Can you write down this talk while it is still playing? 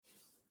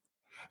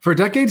For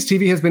decades,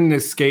 TV has been an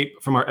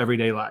escape from our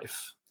everyday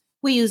life.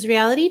 We use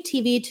reality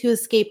TV to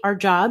escape our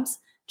jobs,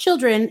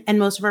 children, and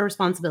most of our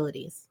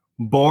responsibilities.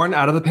 Born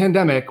out of the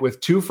pandemic with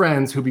two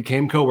friends who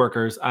became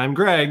coworkers, I'm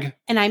Greg.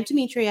 And I'm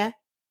Demetria.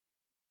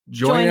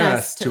 Join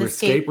us to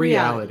escape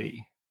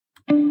reality.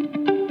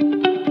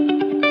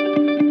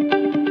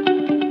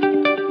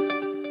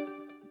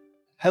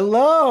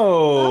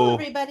 Hello,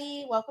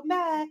 everybody. Welcome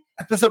back.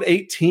 Episode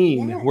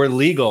 18. Yes. We're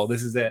legal.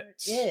 This is it.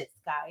 It is,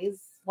 guys.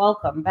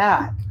 Welcome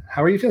back.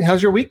 How are you feeling?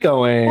 How's your week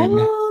going?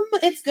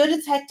 It's good.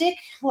 It's hectic.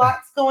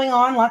 Lots going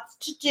on. Lots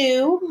to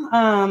do.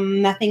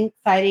 Nothing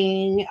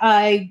exciting.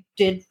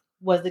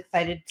 Was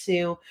excited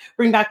to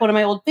bring back one of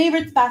my old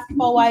favorites,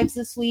 Basketball Wives,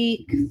 this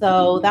week.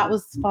 So that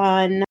was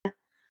fun.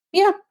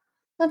 Yeah.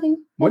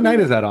 Nothing. What night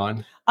is that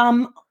on?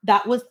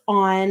 That was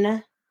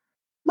on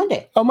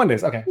Monday. Oh,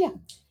 Mondays. Okay. Yeah.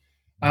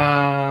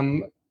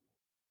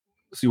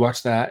 So you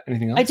watched that?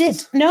 Anything else? I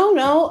did.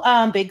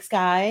 No. Big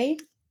Sky.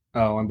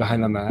 Oh, I'm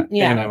behind on that.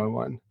 Yeah. And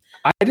 911.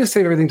 I just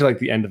save everything to like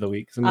the end of the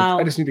week. So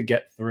I just need to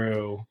get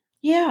through.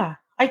 Yeah.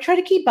 I try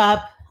to keep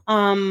up.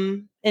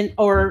 When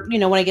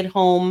I get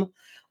home,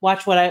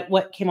 watch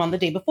what came on the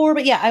day before.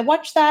 But yeah, I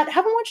watched that.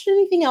 Haven't watched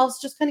anything else.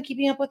 Just kind of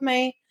keeping up with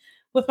my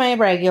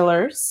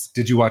regulars.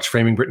 Did you watch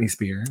Framing Britney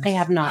Spears? I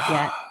have not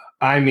yet.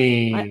 I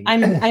mean,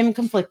 I'm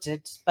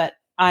conflicted, but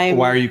Why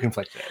are you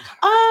conflicted?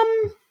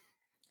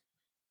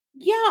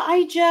 Yeah,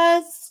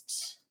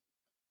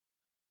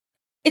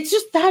 it's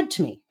just sad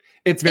to me.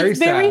 It's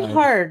very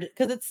hard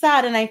because it's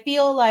sad. And I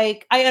feel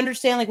like I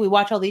understand, like, we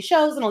watch all these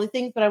shows and all these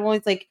things, but I'm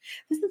always like,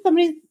 this is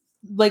somebody's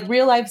like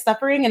real life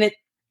suffering. And it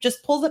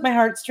just pulls at my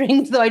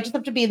heartstrings. So I just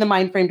have to be in the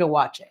mind frame to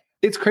watch it.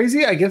 It's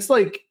crazy. I guess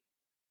like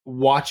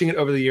watching it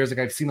over the years, like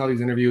I've seen all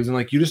these interviews and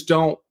like, you just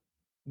don't,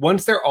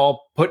 once they're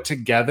all put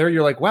together,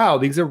 you're like, wow,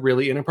 these are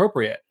really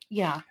inappropriate.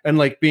 Yeah. And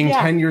like being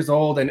 10 years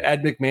old and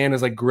Ed McMahon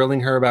is like grilling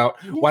her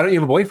about, why don't you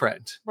have a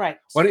boyfriend? Right.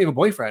 Why don't you have a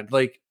boyfriend?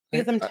 Like,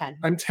 because I'm 10.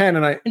 I'm 10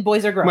 and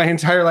boys are grown. My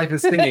entire life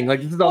is singing.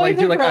 Like, this is all I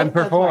do. Like, I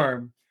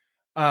perform.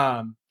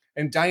 And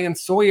Diane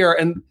Sawyer,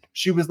 and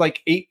she was like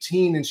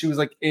 18 and she was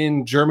like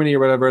in Germany or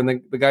whatever.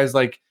 And the guy's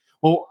like,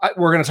 well,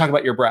 we're going to talk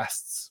about your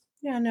breasts.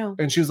 Yeah, no.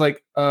 And she's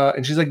like,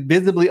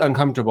 visibly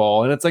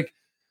uncomfortable. And it's like,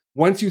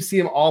 once you see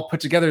them all put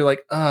together, you're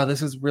like,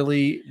 this is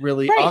really,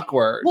 really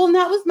awkward. Well, and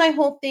that was my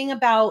whole thing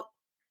about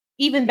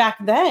even back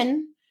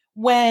then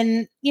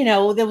when,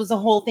 there was a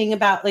whole thing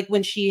about like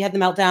when she had the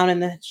meltdown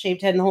and the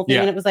shaved head and the whole thing.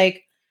 Yeah. And it was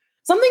like,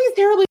 something is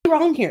terribly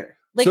wrong here.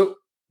 Like,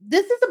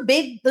 this is a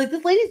big, like,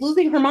 this lady's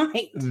losing her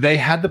mind. They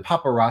had the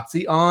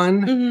paparazzi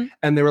on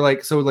and they were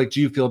like, so like,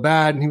 do you feel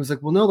bad? And he was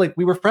like, well, no, like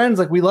we were friends.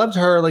 Like we loved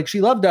her. Like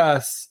she loved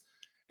us.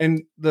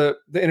 And the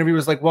interviewer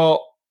was like,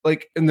 well,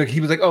 like,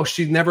 he was like, oh,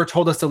 she never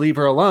told us to leave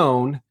her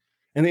alone.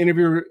 And the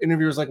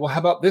interviewer was like, well, how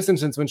about this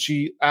instance when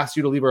she asked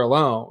you to leave her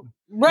alone?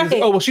 Right.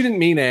 Like, oh, well, she didn't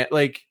mean it.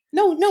 Like,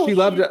 no, she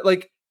loved it.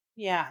 Like,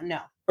 yeah, no.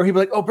 Or he'd be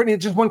like, oh, Brittany,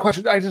 just one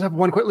question. I just have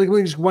one question.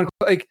 Like, just one,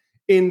 like,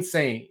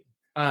 insane.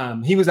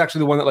 He was actually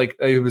the one that, like,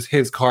 it was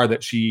his car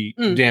that she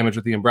damaged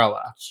with the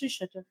umbrella. She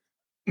should have.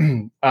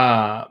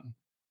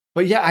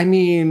 But yeah, I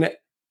mean,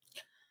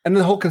 and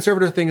the whole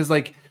conservator thing is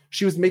like,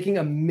 she was making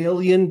 $1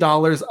 million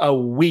a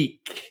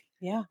week.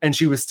 Yeah. And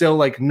she was still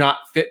like not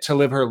fit to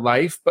live her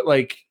life, but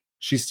like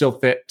she's still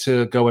fit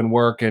to go and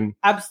work. And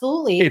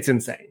absolutely. It's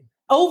insane.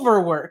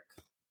 Overwork.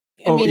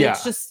 I mean,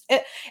 it's just, and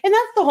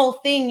that's the whole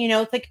thing,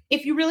 it's like,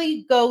 if you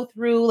really go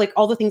through like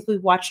all the things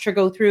we've watched her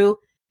go through,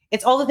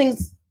 it's all the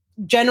things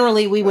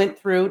generally we went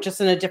through just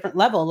in a different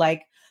level,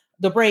 like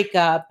the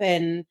breakup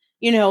and,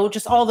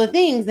 just all the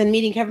things and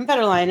meeting Kevin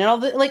Federline and all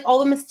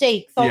the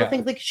mistakes, all the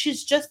things. Like,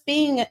 she's just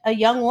being a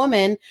young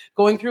woman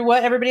going through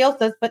what everybody else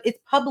does, but it's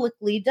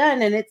publicly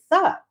done and it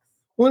sucks.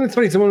 Well, and it's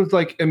funny. Someone was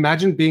like,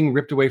 imagine being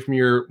ripped away from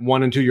your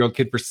 1 and 2 year old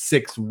kid for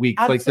 6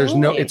 weeks.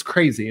 Absolutely. Like it's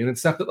crazy. And it's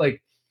stuff that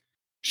like,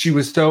 she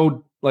was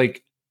so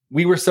like,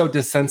 we were so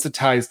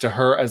desensitized to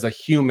her as a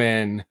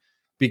human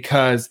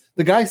because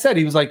the guy said,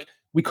 he was like,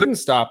 we couldn't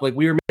stop. Like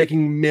we were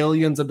making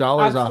millions of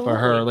dollars off of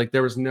her. Like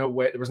there was no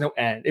way, there was no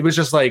end. It was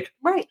just like,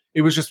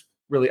 it was just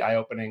really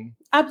eye-opening.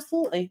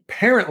 Absolutely.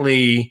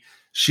 Apparently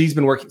she's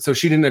been working. So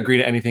she didn't agree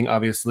to anything.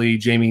 Obviously,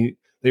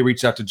 they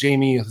reached out to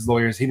Jamie, his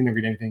lawyers. He didn't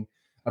agree to anything.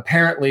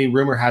 Apparently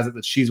rumor has it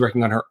that she's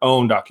working on her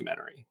own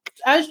documentary.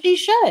 As she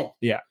should.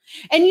 Yeah.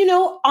 And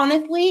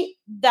honestly,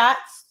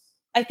 that's,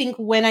 I think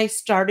when I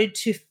started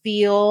to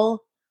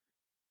feel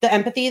the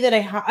empathy that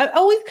I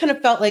always kind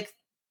of felt like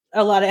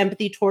a lot of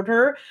empathy toward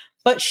her,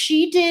 but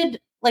she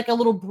did like a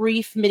little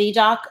brief mini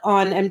doc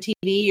on MTV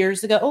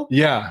years ago.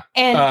 Yeah.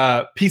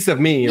 And Piece of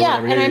Me. Yeah.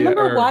 And I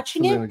remember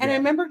watching it and I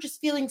remember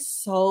just feeling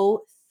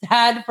so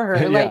sad for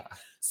her. Like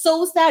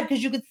so sad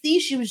because you could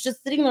see she was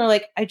just sitting there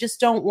like, I just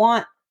don't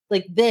want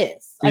like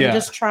this. I'm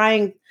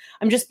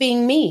just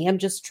being me. I'm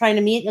just trying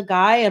to meet a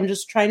guy. I'm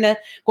just trying to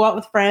go out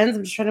with friends.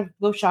 I'm just trying to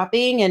go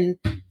shopping. And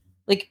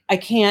like, I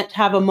can't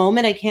have a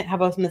moment. I can't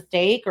have a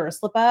mistake or a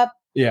slip up.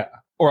 Yeah.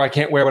 Or I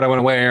can't wear what I want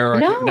to wear. Or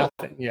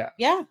nothing. Yeah.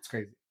 Yeah. It's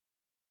crazy.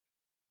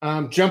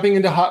 Jumping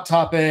into hot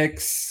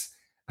topics.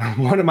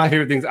 One of my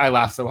favorite things. I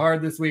laughed so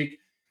hard this week.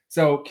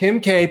 So Kim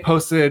K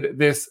posted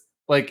this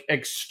like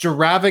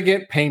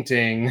extravagant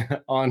painting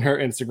on her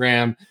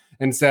Instagram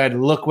and said,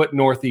 "Look what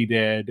Northie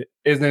did.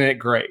 Isn't it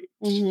great?"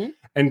 Mm-hmm.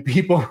 And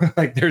people were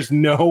like, "There's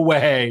no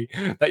way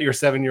that your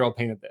 7-year-old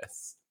painted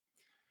this."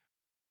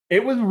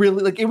 It was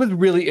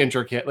really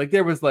intricate. Like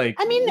there was like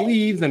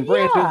leaves and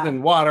branches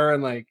and water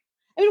and like.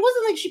 I mean, it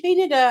wasn't like she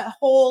painted a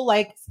whole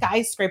like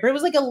skyscraper. It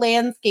was like a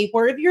landscape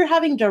where if you're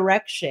having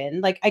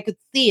direction, like I could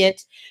see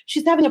it.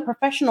 She's having a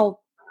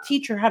professional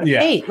teach her how to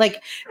paint,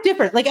 like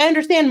different. Like I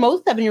understand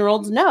most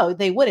 7-year-olds, no,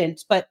 they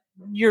wouldn't, but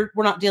we're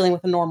not dealing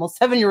with a normal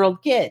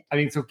 7-year-old kid. I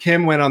mean, so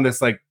Kim went on this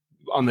like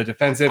on the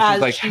defensive. She's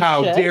like,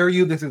 "How dare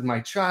you? This is my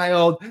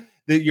child.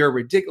 That you're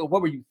ridiculous.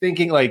 What were you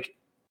thinking?" Like,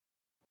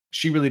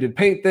 she really did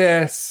paint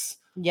this.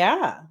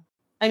 Yeah,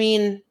 I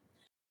mean,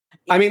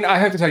 I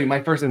have to tell you,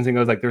 my first instinct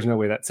was like, "There's no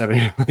way that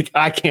 7-year-old like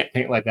I can't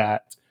paint like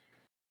that."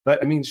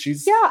 But I mean,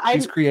 she's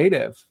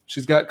creative.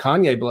 She's got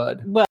Kanye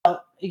blood.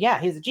 Well, yeah,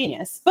 he's a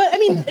genius. But I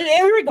mean,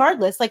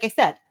 regardless, like I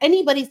said,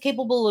 anybody's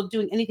capable of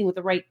doing anything with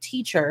the right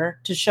teacher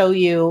to show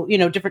you,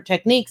 different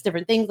techniques,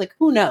 different things. Like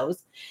who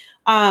knows?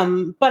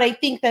 But I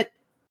think that,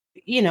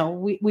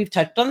 we've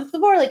touched on this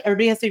before. Like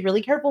everybody has to be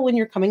really careful when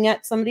you're coming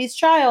at somebody's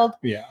child.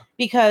 Yeah.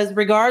 Because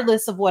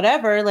regardless of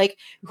whatever, like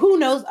who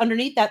knows,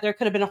 underneath that there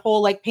could have been a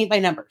whole like paint by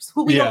numbers.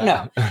 We don't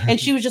know. And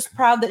she was just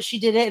proud that she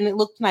did it and it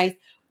looked nice.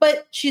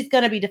 But she's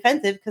gonna be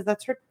defensive because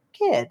that's her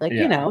kid. Like,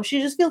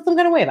 she just feels some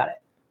kind of way about it.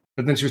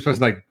 But then she was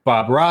posting like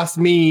Bob Ross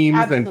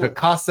memes and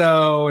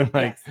Picasso and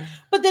like. Yes.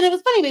 But then it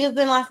was funny because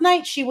then last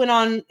night she went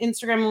on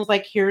Instagram and was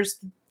like, "Here's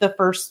the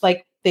first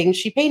like thing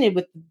she painted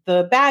with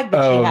the bag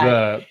that she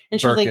had," and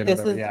she was like,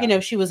 "This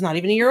is she was not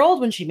even a year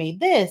old when she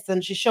made this,"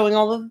 and she's showing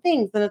all of the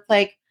things, and it's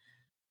like,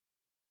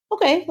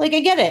 okay, like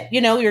I get it.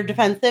 You're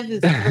defensive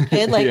as your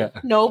kid,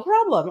 like no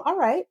problem. All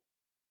right.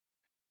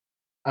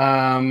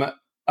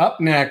 Up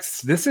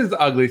next, this is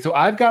ugly. So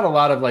I've got a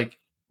lot of like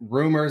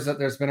rumors that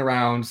there's been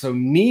around. So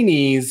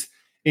NeNe's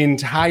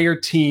entire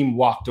team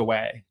walked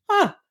away.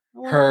 Huh.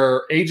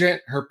 Her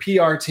agent, her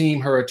PR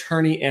team, her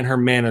attorney, and her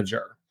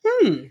manager.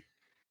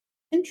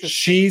 Interesting.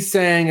 She's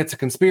saying it's a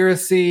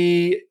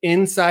conspiracy.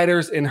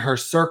 Insiders in her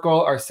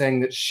circle are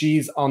saying that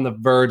she's on the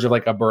verge of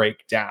like a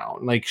breakdown.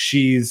 Like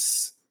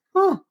she's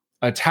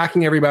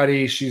attacking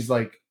everybody. She's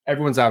like,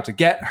 everyone's out to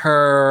get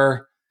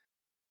her.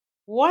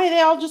 Why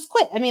they all just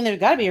quit? I mean, there's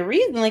got to be a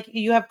reason. Like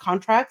you have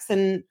contracts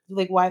and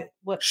like why?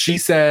 What? She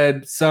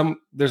said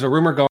there's a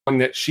rumor going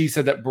that she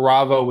said that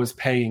Bravo was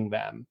paying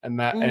them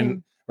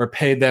or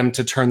paid them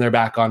to turn their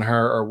back on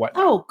her or what.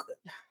 Oh,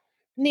 good.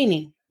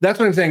 NeNe. That's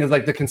what I'm saying is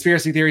like the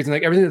conspiracy theories and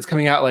like everything that's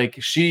coming out,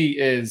 like she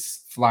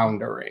is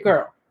floundering.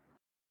 Girl.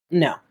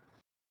 No.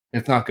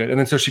 It's not good. And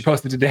then so she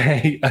posted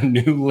today a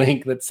new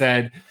link that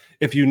said,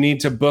 "If you need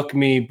to book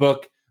me,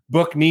 book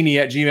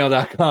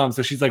NeNe@gmail.com."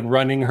 So she's like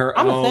running her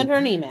own. I'm going to send her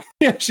an email.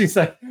 Yeah, she's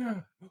like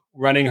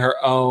running her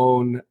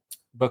own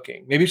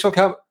booking. Maybe she'll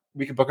come.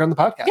 We could book her on the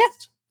podcast.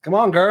 Yes. Come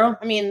on, girl.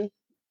 I mean,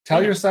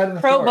 tell your side of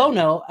the pro story.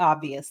 bono,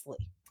 obviously.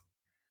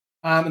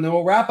 And then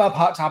we'll wrap up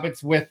Hot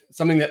Topics with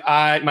something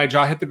that my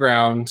jaw hit the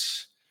ground.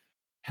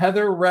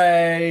 Heather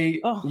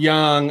Rae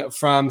Young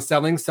from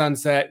Selling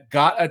Sunset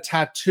got a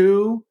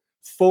tattoo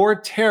for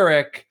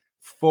Tarek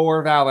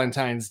for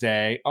Valentine's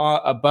Day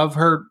above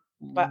her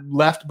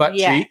left butt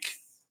cheek.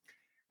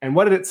 And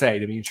what did it say,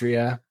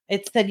 Demetria?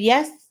 It said,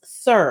 "Yes,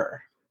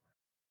 sir,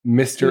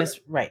 Mr.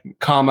 Right,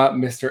 comma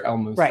Mr. El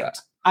Musa."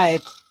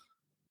 Right.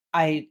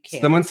 I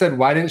can't. Someone said,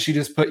 "Why didn't she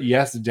just put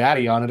yes,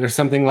 daddy" on it or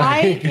something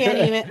like? I can't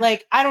even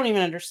I don't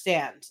even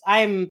understand.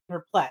 I'm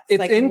perplexed. It's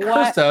like, in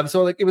cursive,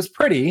 so like it was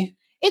pretty.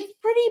 It's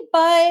pretty,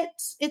 but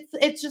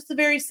it's just a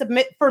very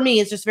for me.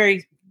 It's just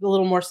a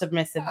little more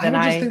submissive than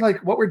I. Just think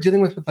like what we're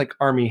dealing with like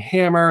Armie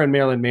Hammer and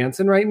Marilyn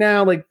Manson right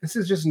now. Like this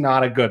is just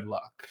not a good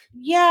look.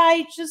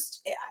 Yeah,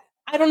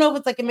 I don't know if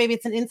it's like maybe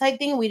it's an inside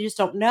thing. We just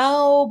don't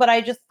know. But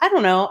I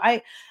don't know.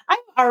 I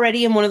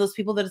already am one of those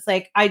people that it's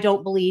like I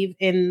don't believe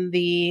in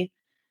the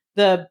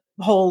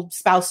whole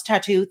spouse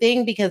tattoo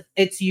thing because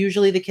it's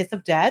usually the kiss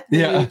of death.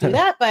 Yeah, do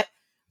that, but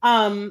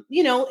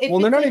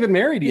they're not even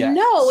married yet.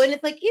 No, and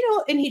it's like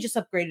and he just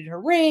upgraded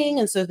her ring,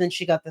 and so then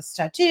she got this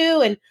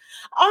tattoo. And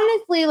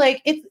honestly,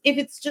 like if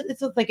it's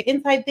like an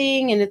inside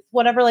thing and it's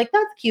whatever, like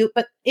that's cute,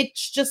 but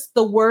it's just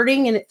the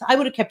wording, and I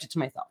would have kept it to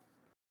myself.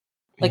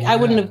 Like I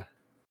wouldn't have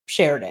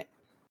shared it.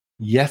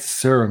 Yes,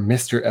 sir,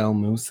 Mr. El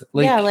Musa.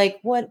 Like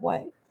what?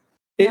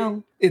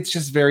 It's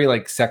just very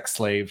like sex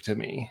slave to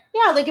me.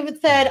 Yeah, like if it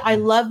said "I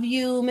love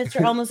you,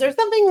 Mr. El Musa" or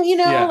something,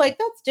 like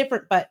that's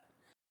different. But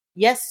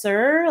yes,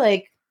 sir,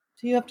 like.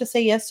 Do you have to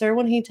say yes, sir,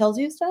 when he tells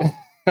you stuff?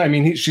 I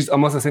mean, she's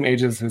almost the same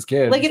age as his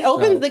kid. Like it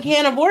opens the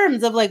can of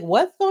worms of like,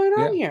 what's going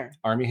on here?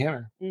 Armie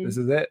Hammer. This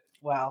is it.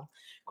 Well,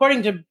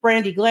 according to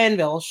Brandi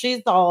Glanville,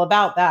 she's all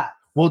about that.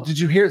 Well, did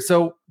you hear?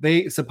 So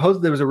they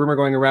supposedly there was a rumor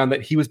going around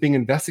that he was being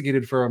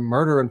investigated for a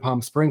murder in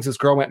Palm Springs. This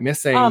girl went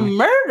missing. A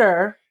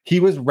murder?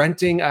 He was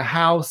renting a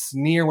house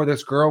near where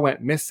this girl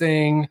went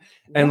missing.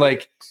 And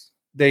like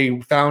they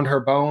found her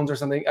bones or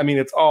something. I mean,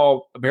 it's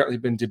all apparently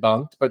been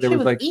debunked, but there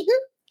was like... eaten?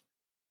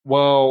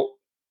 Well,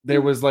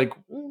 there was like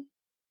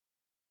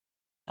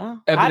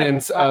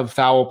evidence of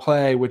foul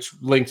play, which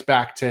linked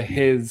back to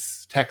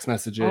his text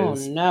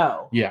messages. Oh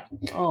no! Yeah,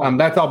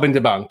 that's all been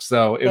debunked.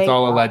 So it's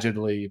all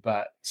allegedly,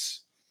 but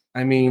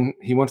I mean,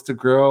 he wants to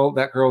grill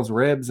that girl's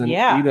ribs and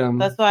eat them.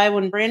 That's why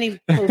when Brandy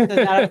posted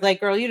that, I was like,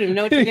 "Girl, you didn't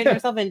know what you're getting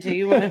yourself into.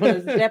 You want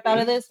to step out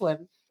of this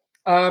one."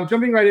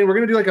 Jumping right in, we're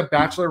gonna do like a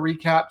Bachelor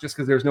recap just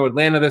because there's no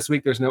Atlanta this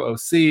week. There's no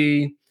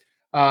OC.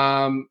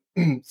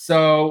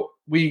 So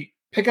we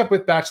pick up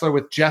with Bachelor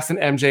with Jess and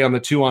MJ on the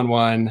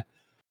 2-on-1.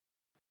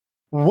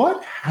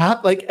 What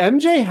happened? Like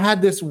MJ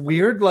had this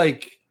weird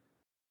like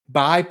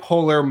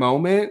bipolar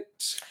moment.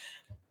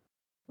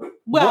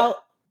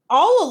 Well,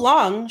 all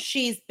along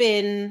she's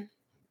been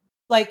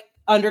like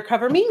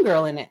undercover mean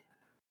girl in it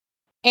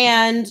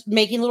and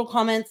making little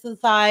comments to the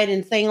side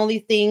and saying all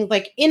these things.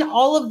 Like in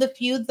all of the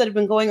feuds that have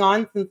been going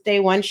on since day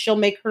one, she'll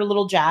make her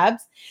little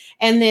jabs.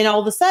 And then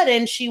all of a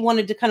sudden she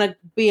wanted to kind of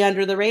be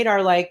under the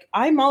radar. Like,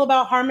 I'm all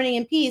about harmony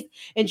and peace.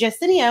 And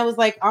Jessenia was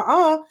like,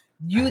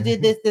 you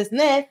did this, this, and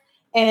this.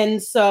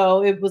 And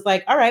so it was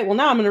like, all right, well,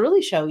 now I'm going to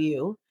really show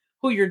you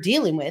who you're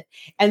dealing with.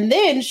 And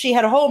then she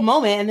had a whole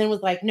moment and then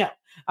was like, no,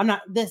 I'm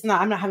not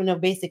having no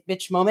basic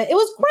bitch moment. It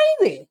was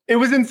crazy. It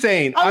was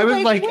insane. I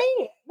was like,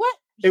 wait, what?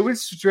 It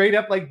was straight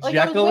up like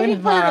Jekyll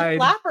and Hyde.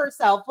 Slap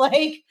herself,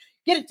 like,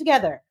 get it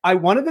together. I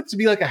wanted it to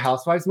be like a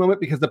Housewives moment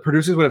because the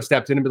producers would have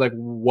stepped in and be like,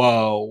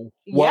 whoa,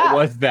 what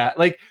was that?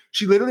 Like,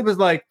 she literally was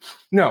like,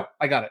 no,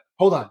 I got it.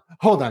 Hold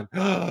on.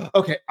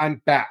 Okay,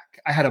 I'm back.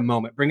 I had a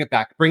moment. Bring it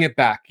back.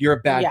 You're a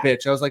bad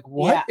bitch. I was like,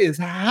 what is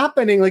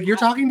happening? Like, you're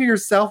talking to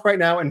yourself right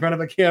now in front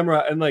of a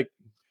camera. And like,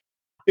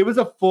 it was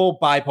a full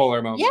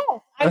bipolar moment. Yes.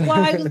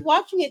 I was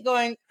watching it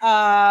going,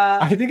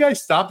 I think I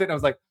stopped it and I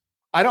was like,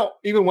 I don't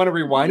even want to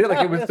rewind it.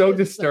 Like, it was so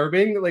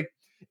disturbing. Like,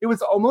 it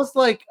was almost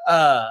like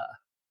an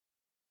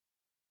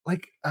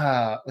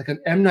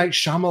M. Night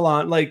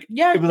Shyamalan, like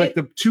it was like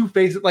the two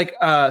faces, like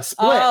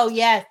split. Oh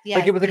yes,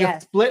 like it was like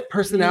a split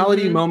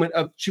personality moment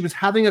of she was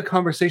having a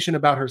conversation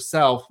about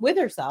herself with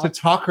herself to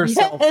talk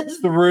herself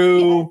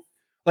through.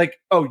 Like,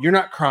 oh, you're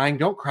not crying,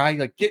 don't cry,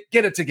 like get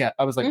it together.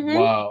 I was like,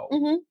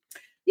 whoa.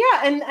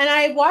 Yeah, and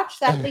I watched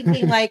that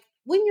thinking like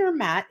when you're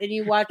Matt and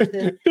you watch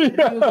this, you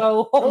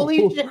go,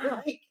 holy shit!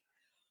 Like,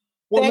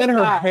 well, then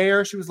her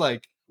hair, she was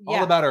like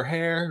all about her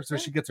hair, so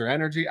she gets her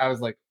energy. I was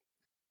like.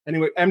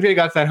 Anyway, MJ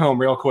got sent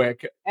home real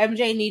quick.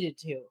 MJ needed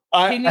to.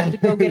 She needed to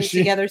go get it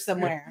together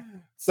somewhere.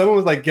 Someone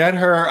was like, get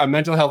her a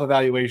mental health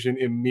evaluation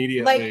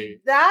immediately.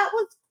 Like, that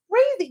was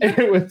crazy.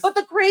 But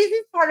the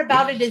craziest part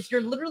about it is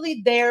you're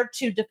literally there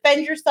to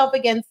defend yourself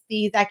against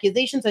these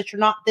accusations that you're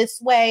not this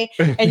way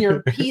and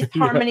you're peace,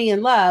 harmony,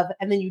 and love.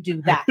 And then you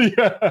do that.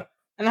 Yeah.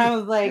 And I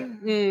was like,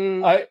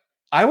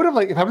 I would have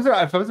like if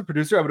I was a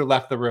producer, I would have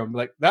left the room.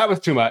 Like, that was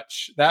too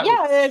much. That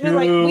was too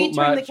like we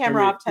turned the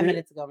camera off 10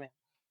 minutes ago, man.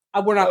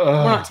 We're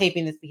not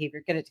taping this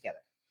behavior. Get it together.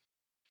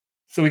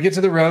 So we get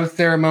to the rose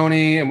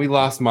ceremony and we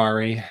lost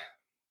Mari.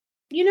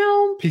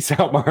 Peace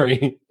out,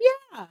 Mari.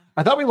 Yeah.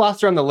 I thought we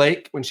lost her on the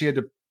lake when she had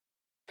to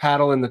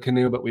paddle in the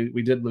canoe, but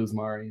we did lose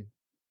Mari.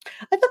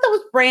 I thought that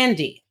was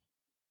Brandy.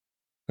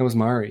 That was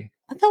Mari.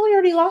 I thought we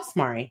already lost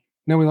Mari.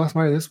 No, we lost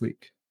Mari this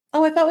week.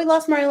 Oh, I thought we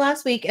lost Mari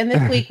last week, and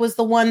this week was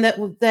the one that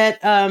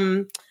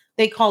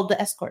they called the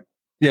escort.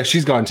 Yeah,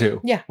 she's gone too.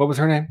 Yeah. What was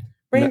her name?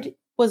 Brandy.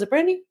 Was it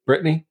Brandy?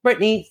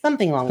 Brittany,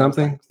 something along those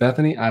lines.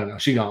 Bethany, I don't know.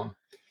 She gone.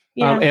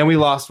 Yeah. And we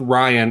lost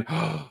Ryan.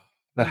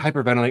 That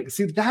hyperventilating.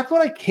 See, that's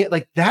what I can't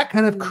like. That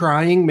kind of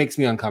crying makes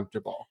me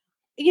uncomfortable.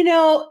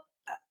 And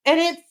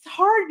it's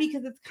hard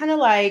because it's kind of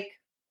like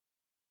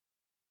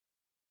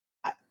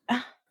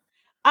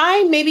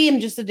I maybe am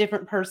just a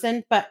different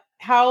person, but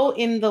how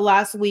in the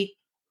last week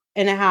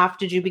and a half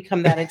did you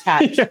become that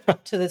attached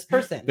to this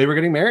person? They were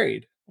getting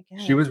married.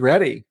 She was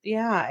ready.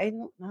 Yeah, I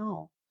don't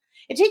know.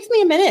 It takes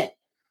me a minute.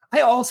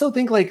 I also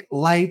think like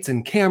lights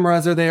and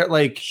cameras are there.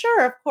 Like,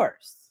 sure, of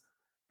course.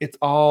 It's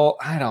all,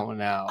 I don't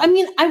know. I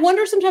mean, I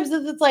wonder sometimes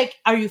if it's like,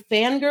 are you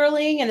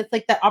fangirling? And it's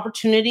like that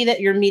opportunity that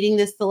you're meeting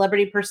this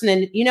celebrity person.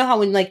 And you know how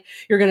when like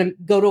you're going to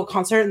go to a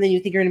concert and then you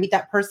think you're going to meet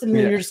that person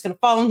and you're just going to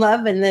fall in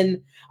love. And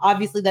then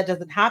obviously that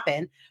doesn't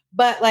happen.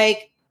 But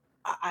like,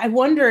 I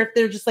wonder if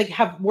they're just like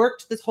have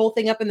worked this whole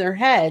thing up in their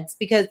heads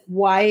because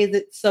why is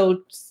it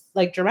so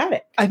like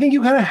dramatic? I think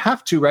you kind of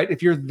have to, right?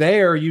 If you're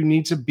there, you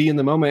need to be in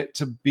the moment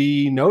to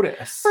be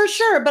noticed. For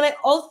sure. But I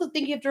also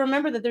think you have to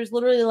remember that there's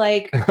literally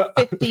like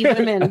 50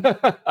 women.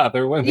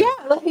 Other women.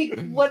 Yeah. Like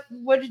what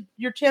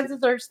your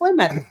chances are slim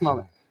at this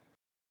moment.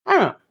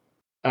 I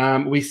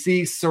don't know. We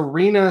see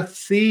Serena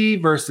C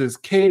versus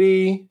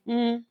Katie.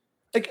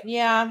 Like,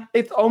 yeah.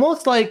 It's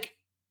almost like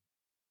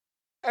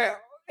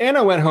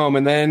Anna went home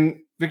and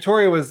then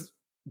Victoria was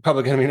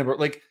public enemy number.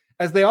 Like,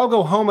 as they all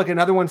go home, like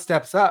another one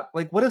steps up.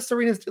 Like, what is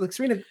Serena's like?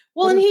 Serena.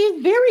 Well, and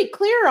he's very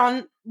clear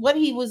on what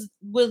he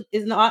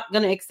is not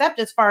going to accept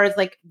as far as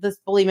like this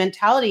bully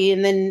mentality.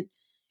 And then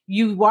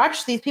you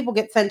watch these people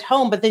get sent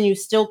home, but then you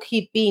still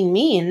keep being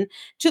mean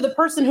to the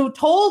person who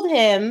told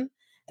him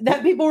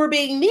that people were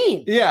being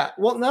mean. Yeah.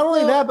 Well, not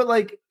only that, but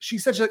like she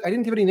said, she's like, I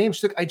didn't give any names.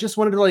 She's like, I just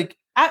wanted to like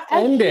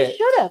end it.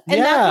 Should have.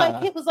 And that's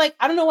like it was like,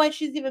 I don't know why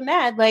she's even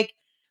mad. Like,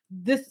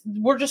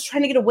 we're just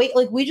trying to get away.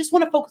 Like, we just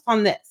want to focus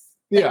on this.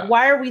 Like,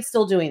 why are we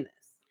still doing this?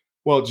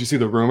 Well, did you see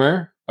the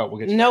rumor? Oh, we'll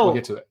get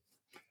to it.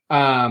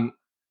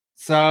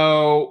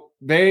 So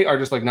they are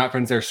just like not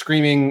friends. They're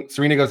screaming.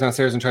 Serena goes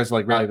downstairs and tries to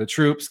like rally the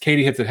troops.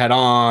 Katie hits it head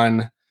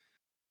on.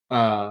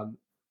 I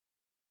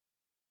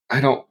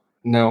don't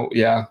know.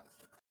 Yeah.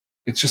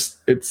 I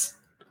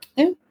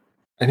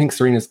think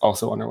Serena's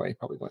also on her way,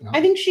 probably going home.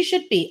 I think she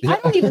should be. I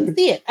don't even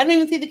see it. I don't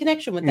even see the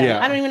connection with them.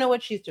 Yeah. I don't even know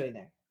what she's doing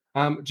there.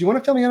 Do you want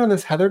to fill me in on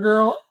this Heather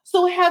girl?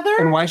 So Heather,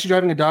 and why is she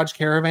driving a Dodge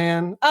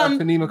Caravan up to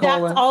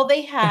Nemacolin? That's all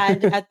they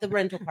had at the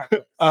rental car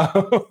place.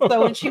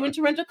 So when she went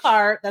to rent a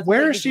car,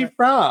 where is she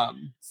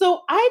from?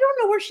 So I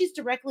don't know where she's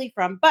directly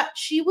from, but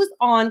she was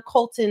on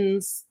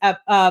Colton's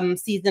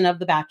season of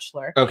The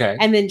Bachelor. Okay,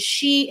 and then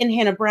she and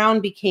Hannah Brown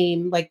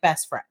became like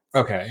best friends.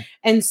 Okay,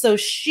 and so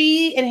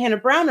she and Hannah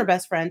Brown are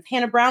best friends.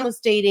 Hannah Brown was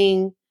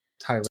dating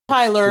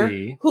Tyler,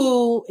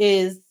 who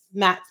is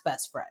Matt's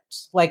best friend,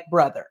 like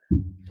brother.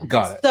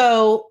 Got it.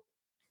 So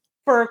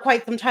for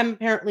quite some time,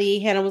 apparently,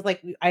 Hannah was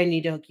like, I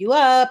need to hook you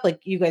up. Like,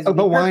 you guys are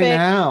but why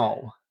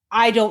now?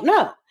 I don't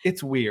know.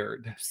 It's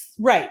weird.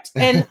 Right.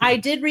 And I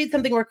did read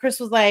something where Chris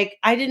was like,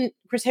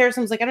 Chris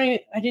Harrison was like, I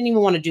didn't even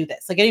want to do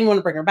this. Like, I didn't even want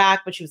to bring her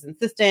back, but she was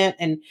insistent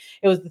and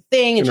it was the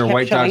thing. And she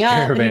kept showing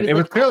up. It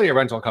was clearly a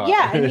rental car.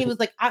 Yeah. And he was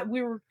like,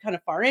 we were kind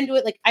of far into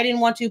it. Like, I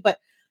didn't want to, but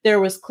there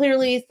was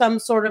clearly some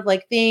sort of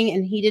like thing,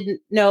 and he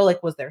didn't know,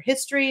 like, was there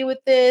history with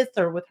this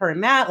or with her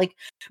and Matt? Like,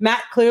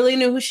 Matt clearly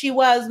knew who she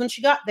was when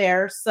she got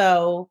there.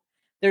 So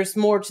there's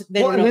more to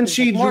and then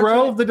she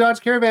drove the Dodge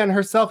Caravan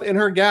herself in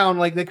her gown.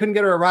 Like, they couldn't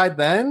get her a ride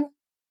then.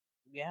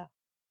 Yeah.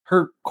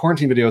 Her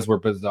quarantine videos were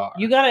bizarre.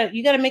 You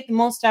gotta make the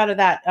most out of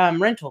that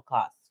rental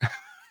cost.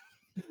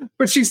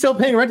 But she's still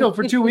paying rental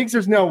for 2 weeks.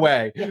 There's no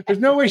way. Yeah. There's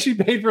no way she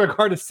paid for a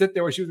car to sit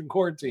there while she was in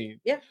quarantine.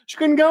 Yeah. She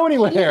couldn't go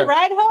anywhere. She needs a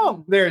ride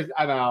home.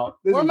 I'm out.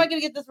 Where am I going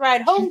to get this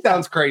ride home? She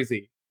sounds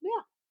crazy. Yeah.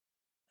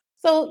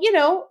 So,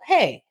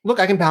 hey. Look,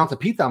 I can balance a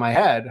pizza on my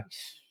head.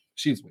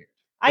 She's weird.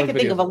 I can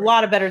think of a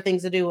lot of better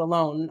things to do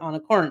alone on a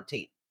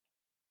quarantine.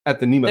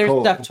 At the Nemacolin.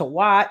 There's stuff to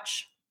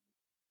watch.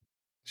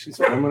 She's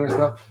filming her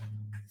stuff.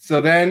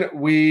 So then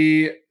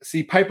we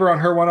see Piper on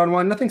her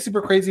one-on-one. Nothing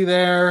super crazy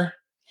there.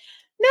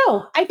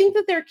 No, I think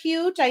that they're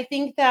cute. I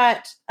think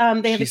that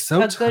they have She's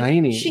so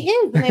tiny. She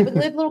is, and they have a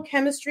good little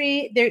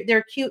chemistry.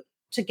 They're cute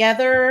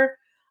together.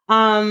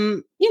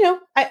 I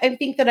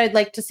think that I'd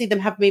like to see them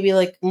have maybe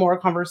like more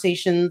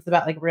conversations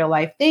about like real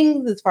life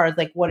things, as far as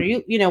like, what do you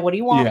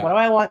want? Yeah. What do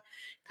I want?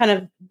 Kind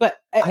of, but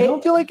I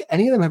don't feel like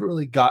any of them have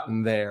really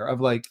gotten there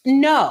of like,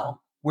 no.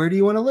 Where do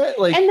you want to live?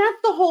 Like, and that's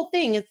the whole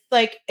thing. It's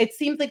like, it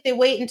seems like they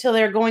wait until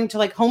they're going to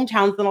like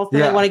hometowns, and also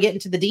they want to get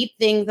into the deep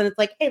things. And it's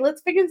like, hey,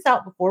 let's figure this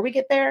out before we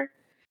get there.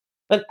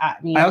 But I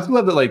also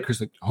love that, like,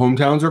 Chris, like,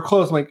 hometowns are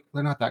close. I'm like,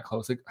 they're not that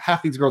close. Like,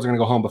 half these girls are going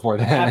to go home before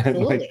that.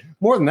 Absolutely. Like,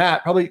 more than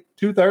that, probably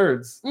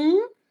 2/3.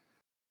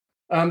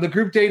 Mm-hmm. The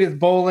group date is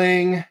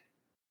bowling.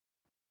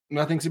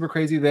 Nothing super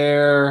crazy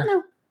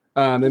there.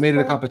 No. They made it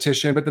a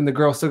competition, but then the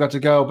girls still got to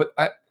go. But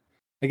I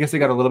guess they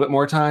got a little bit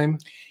more time.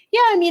 Yeah,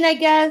 I mean, I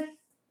guess,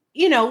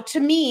 to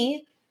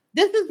me,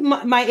 this is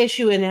my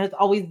issue, and it has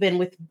always been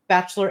with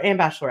Bachelor and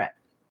Bachelorette.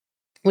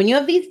 When you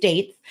have these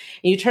dates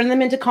and you turn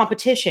them into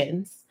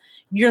competitions,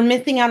 you're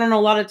missing out on a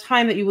lot of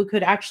time that you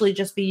could actually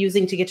just be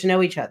using to get to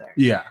know each other.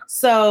 Yeah.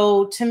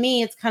 So to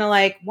me, it's kind of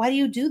like, why do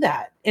you do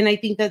that? And I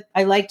think that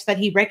I liked that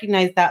he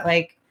recognized that,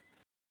 like,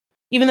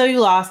 even though you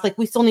lost, like,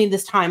 we still need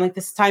this time. Like,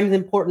 this time is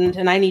important,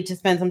 and I need to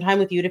spend some time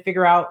with you to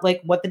figure out, like,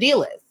 what the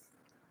deal is.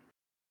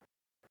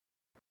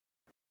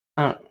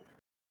 I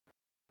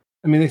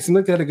mean, they seemed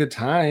like they had a good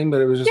time,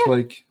 but it was just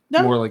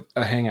more like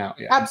a hangout.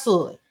 Yeah,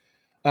 absolutely.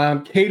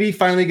 Katie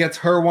finally gets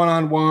her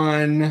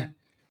one-on-one.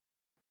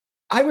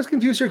 I was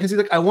confused here because he's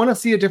like, I want to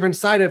see a different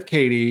side of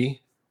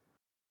Katie.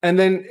 And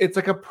then it's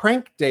like a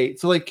prank date.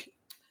 So like,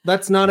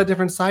 that's not a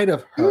different side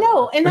of her.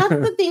 No. And that's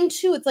the thing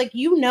too. It's like,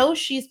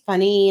 she's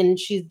funny and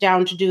she's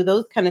down to do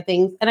those kind of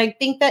things. And I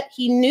think that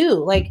he knew,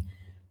 like,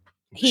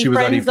 he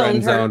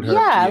friend-zoned her.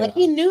 Yeah, like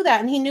he knew that.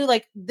 And he knew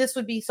like, this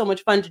would be so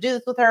much fun to do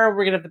this with her.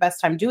 We're going to have the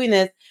best time doing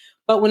this.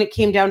 But when it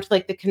came down to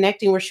like the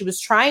connecting, where she was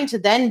trying to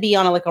then be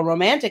on a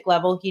romantic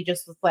level, he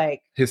just was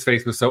like, his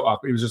face was so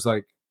up. He was just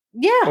like,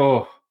 yeah.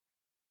 Oh.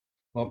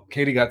 Well,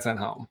 Katie got sent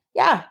home.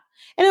 Yeah.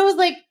 And it was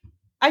like,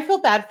 I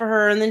felt bad for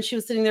her. And then she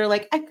was sitting there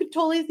like, I could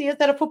totally see us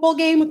at a football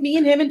game with me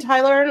and him and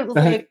Tyler. And it was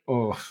like,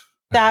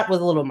 that was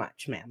a little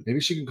much, man. Maybe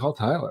she can call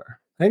Tyler.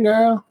 Hey,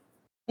 girl.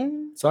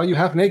 Saw you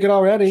half naked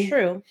already.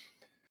 True.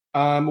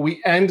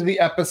 We end the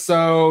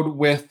episode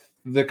with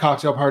the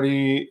cocktail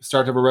party,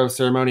 start of a rose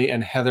ceremony,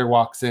 and Heather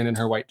walks in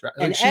her white dress.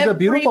 And she's a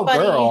beautiful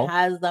girl.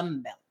 Has a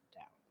meltdown.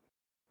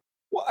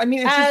 Well, I mean,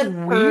 it's just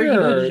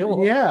weird.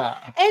 Usual.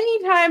 Yeah.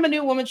 Anytime a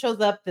new woman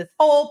shows up, this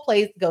whole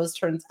place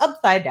turns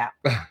upside down.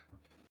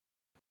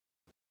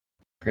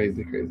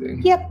 Crazy.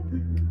 Yep.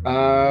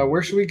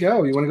 Where should we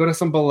go? You want to go to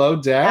some below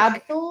deck?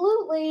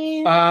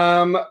 Absolutely.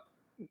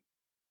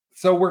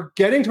 So we're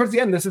getting towards the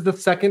end. This is the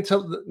second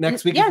to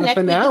next week. Is the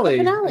finale.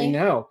 I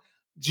know.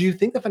 Do you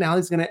think the finale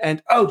is going to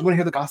end? Oh, do you want to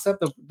hear the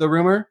gossip? The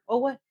rumor? Oh,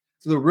 what?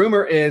 So the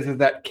rumor is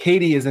that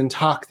Katie is in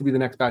talks to be the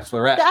next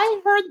Bachelorette.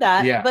 I heard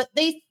that, but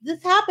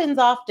this happens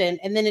often,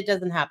 and then it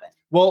doesn't happen.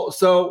 Well,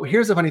 so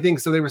here's the funny thing.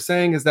 So they were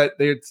saying is that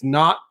it's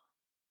not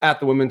at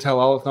the Women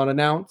Tell All, it's not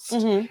announced.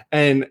 Mm-hmm.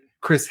 And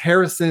Chris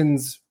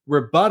Harrison's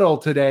rebuttal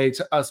today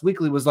to Us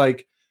Weekly was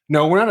like,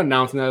 no, we're not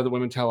announcing that at the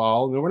Women Tell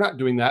All. No, we're not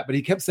doing that. But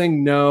he kept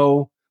saying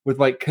no with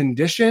like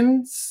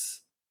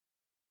conditions.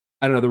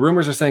 I don't know. The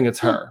rumors are saying it's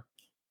her.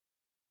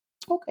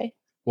 Okay.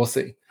 We'll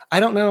see. I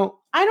don't know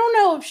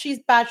if she's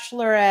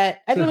Bachelorette.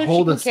 I don't know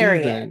if she can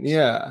carry it.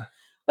 Yeah.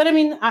 But I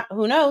mean,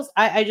 who knows?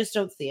 I just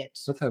don't see it.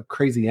 Let's have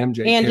crazy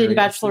MJ. And in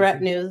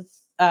Bachelorette news,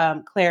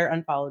 Claire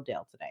unfollowed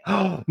Dale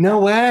today. No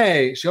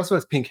way. She also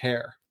has pink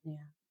hair. Yeah.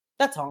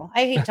 That's all.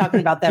 I hate talking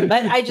about them,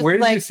 but I just Where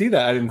did you see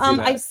that? I didn't see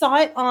that. I saw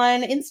it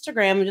on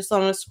Instagram, just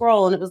on a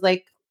scroll, and it was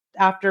like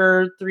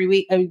after 3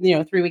 weeks,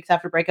 3 weeks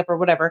after breakup or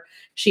whatever,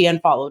 she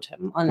unfollowed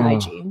him on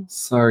IG.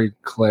 Sorry,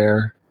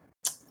 Claire.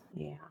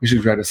 Yeah. You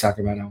should drive to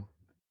Sacramento.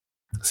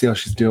 See how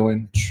she's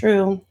doing.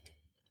 True.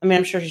 I mean,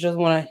 I'm sure she doesn't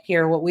want to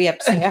hear what we have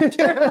to say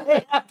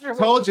after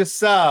Told you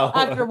so.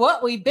 After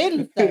what we've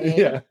been saying.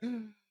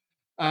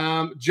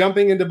 Yeah.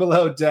 Jumping into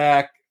Below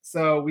Deck.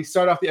 So we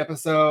start off the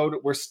episode.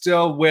 We're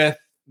still with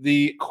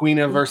the Queen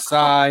of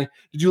Versailles.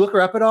 Did you look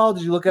her up at all?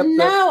 Did you look up?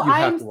 No,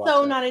 I'm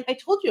so not. I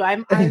told you,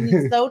 I'm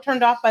so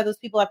turned off by those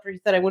people after he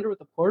said, I wonder what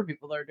the poor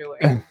people are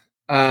doing.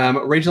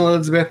 Rachel and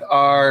Elizabeth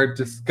are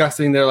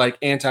discussing their like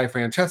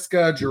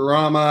anti-Francesca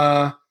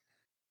drama.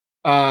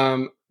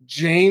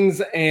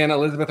 James and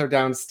Elizabeth are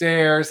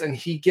downstairs, and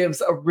he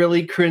gives a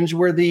really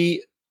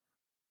cringeworthy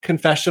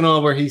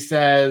confessional where he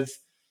says,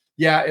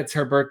 yeah, it's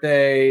her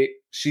birthday.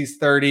 She's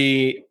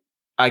 30.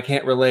 I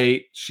can't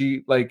relate.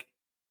 She like,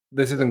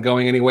 this isn't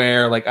going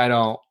anywhere. Like, I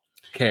don't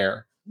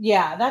care.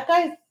 Yeah, that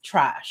guy's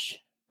trash.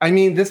 I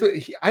mean, I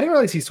didn't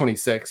realize he's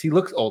 26. He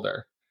looks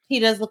older. He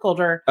does look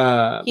older.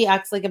 He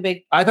acts like a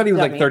big I thought he was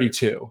dummy. like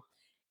 32.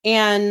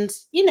 And,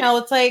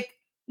 it's like,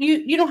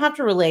 you don't have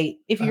to relate.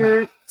 If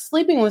you're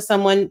sleeping with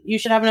someone, you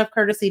should have enough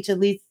courtesy to at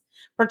least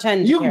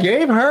pretend. You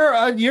gave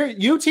her your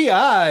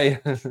UTI.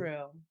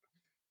 True.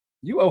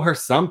 You owe her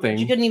something.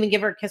 You couldn't even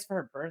give her a kiss for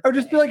her birthday. Or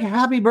just be like,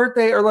 happy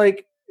birthday, or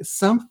like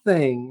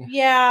something.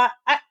 Yeah.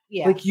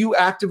 Yeah. Like you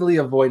actively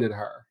avoided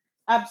her.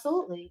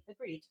 Absolutely.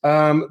 Agreed.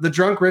 The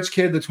drunk rich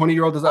kid, the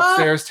 20-year-old is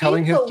upstairs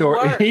telling his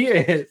story. He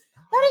is.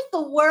 That is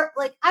the worst.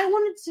 Like, I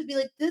wanted to be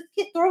like, this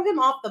kid, throw him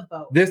off the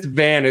boat. This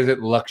van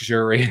isn't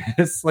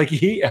luxurious. Like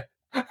great.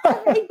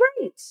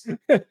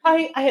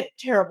 I had a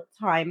terrible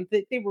time.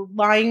 They were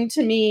lying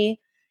to me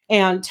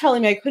and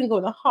telling me I couldn't go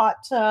in the hot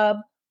tub.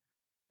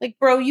 Like,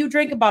 bro, you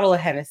drank a bottle of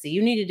Hennessy.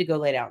 You needed to go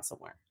lay down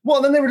somewhere.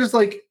 Well, then they were just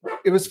like,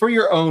 it was for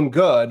your own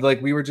good.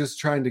 Like, we were just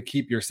trying to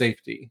keep your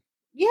safety.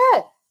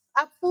 Yes,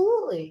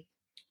 absolutely.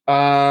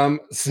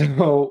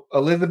 So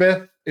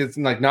Elizabeth is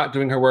like not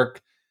doing her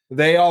work.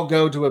 They all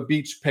go to a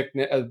beach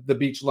picnic, the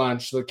beach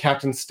lunch. The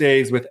captain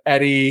stays with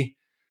Eddie,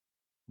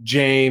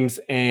 James,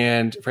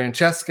 and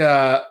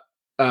Francesca.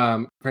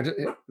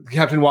 The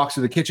captain walks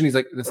to the kitchen. He's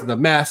like, this is a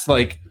mess.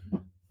 Like,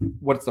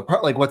 what's the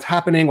part? Like, what's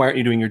happening? Why aren't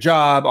you doing your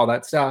job? All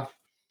that stuff.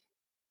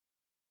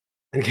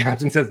 And the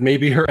captain says,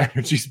 maybe her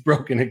energy's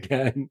broken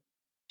again.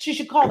 She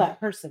should call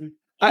that person.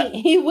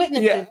 He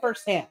witnessed it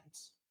firsthand.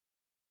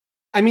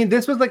 I mean,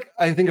 this was like,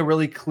 I think a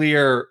really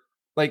clear,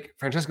 like,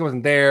 Francesca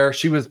wasn't there.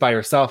 She was by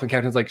herself, and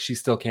Captain's like, she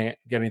still can't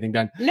get anything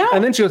done. No.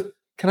 And then she goes,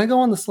 can I go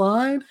on the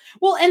slide?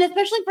 Well, and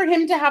especially for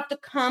him to have to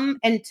come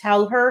and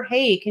tell her,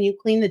 hey, can you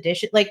clean the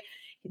dishes? Like,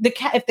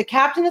 if the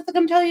captain has to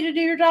come tell you to do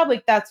your job,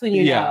 like, that's when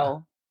you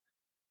know.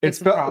 It's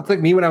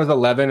like me when I was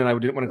 11 and I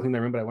didn't want to clean my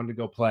room, but I wanted to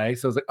go play.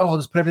 So I was like, oh, I'll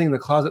just put everything in the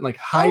closet and like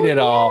hide it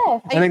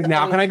all. And then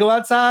now can I go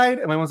outside?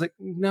 And my mom was like,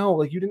 no,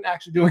 like you didn't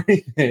actually do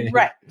anything.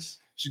 Right.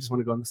 She just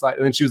wanted to go on the slide.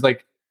 And then she was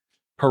like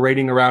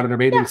parading around in her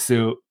bathing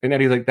suit. And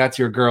Eddie's like, that's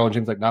your girl. And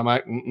Jim's like, not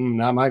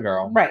my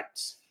girl. Right.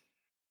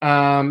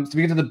 So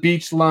we get to the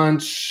beach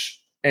lunch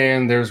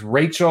and there's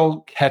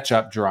Rachel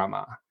ketchup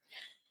drama.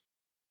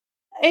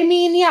 I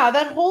mean, yeah,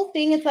 that whole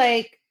thing is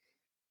like,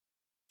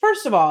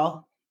 first of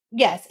all,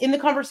 yes, in the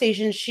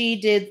conversation, she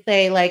did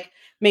say, like,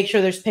 make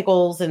sure there's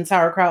pickles and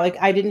sauerkraut. Like,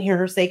 I didn't hear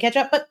her say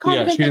ketchup, but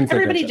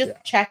everybody just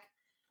check,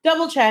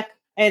 double check,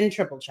 and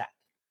triple check.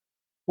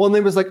 Well, and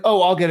there was like,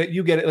 oh, I'll get it,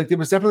 you get it. Like, there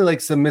was definitely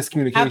like some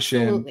miscommunication.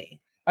 Absolutely.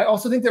 I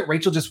also think that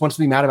Rachel just wants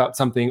to be mad about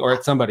something or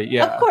at somebody.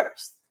 Yeah. Of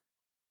course.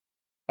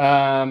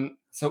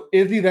 So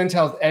Izzy then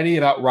tells Eddie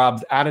about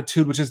Rob's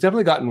attitude, which has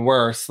definitely gotten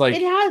worse. Like,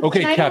 it has,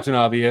 okay, Captain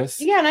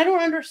Obvious. Yeah, and I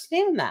don't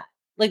understand that.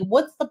 Like,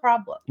 what's the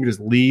problem? You just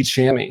lead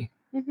Shammy.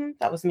 Mm-hmm,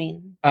 that was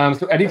mean.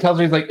 So Eddie tells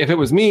her, he's like, if it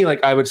was me,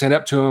 like I would stand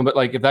up to him, but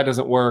like if that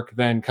doesn't work,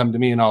 then come to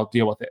me and I'll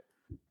deal with it.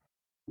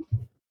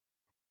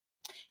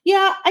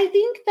 Yeah, I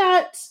think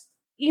that,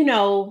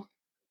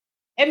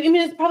 I mean,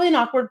 it's probably an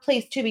awkward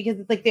place too, because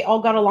it's like they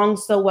all got along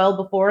so well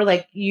before.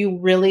 Like, you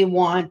really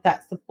want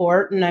that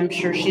support, and I'm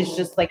sure she's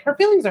just like, her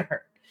feelings are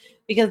hurt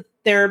because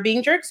they're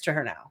being jerks to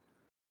her now.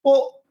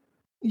 Well,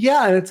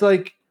 yeah, and it's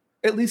like,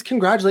 at least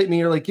congratulate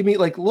me or like give me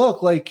like,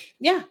 look, like,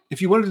 yeah,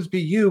 if you wanted it to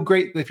be you,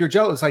 great. If you're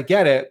jealous, I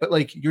get it. But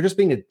like, you're just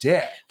being a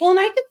dick. Well, and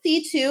I could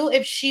see too,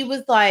 if she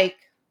was like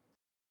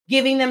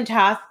giving them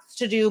tasks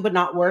to do, but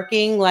not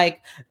working,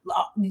 like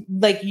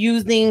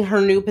using her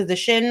new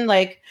position.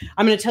 Like,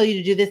 I'm going to tell you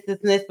to do this, this,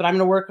 and this, but I'm going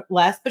to work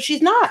less, but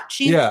she's not.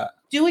 She's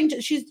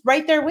she's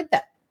right there with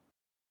them.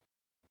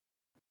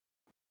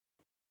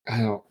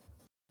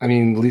 I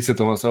mean, at least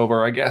it's almost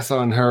over, I guess,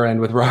 on her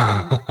end with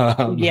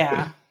Rob.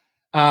 Yeah.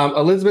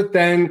 Elizabeth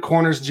then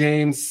corners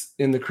James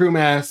in the crew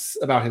mess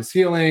about his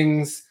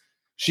feelings.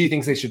 She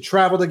thinks they should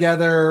travel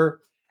together.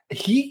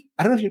 I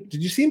don't know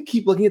did you see him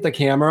keep looking at the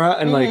camera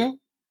and like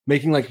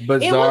making like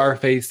bizarre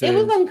faces? It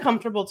was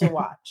uncomfortable to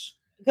watch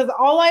because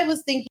all I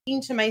was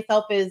thinking to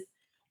myself is,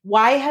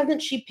 why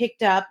hasn't she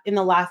picked up in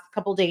the last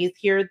couple days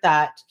here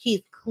that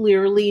he's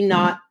clearly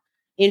not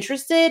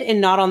interested and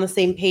not on the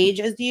same page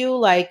as you?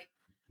 Like,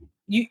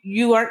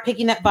 you aren't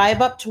picking that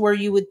vibe up to where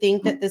you would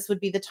think that this would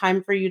be the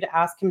time for you to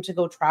ask him to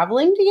go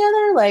traveling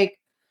together. Like,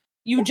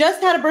 you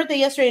just had a birthday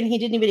yesterday and he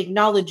didn't even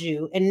acknowledge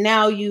you. And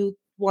now you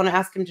want to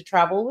ask him to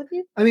travel with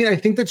you? I mean, I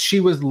think that she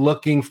was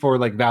looking for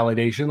like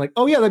validation. Like,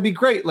 oh yeah, that'd be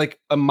great. Like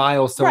a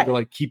milestone to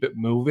like keep it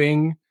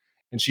moving.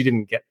 And she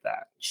didn't get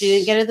that. She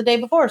didn't get it the day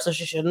before. So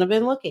she shouldn't have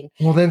been looking.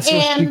 Well, then so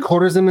she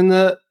quarters him in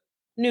the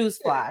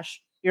newsflash.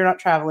 You're not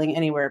traveling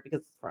anywhere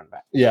because it's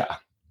coronavirus. Yeah.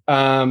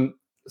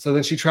 So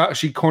then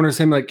she corners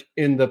him like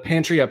in the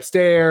pantry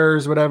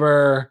upstairs,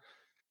 whatever.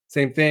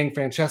 Same thing.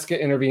 Francesca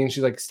intervenes.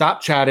 She's like,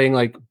 stop chatting.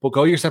 Like, we'll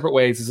go your separate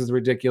ways. This is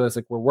ridiculous.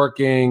 Like, we're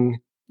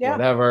working. Yeah.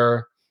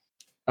 Whatever.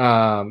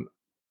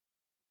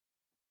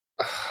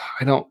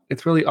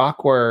 It's really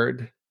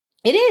awkward.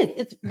 It is.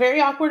 It's very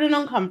awkward and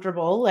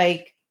uncomfortable.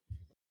 Like,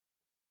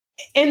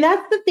 and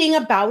that's the thing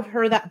about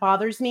her that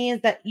bothers me is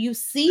that you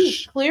see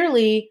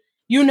clearly,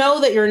 you know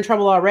that you're in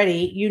trouble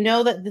already. You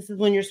know that this is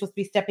when you're supposed to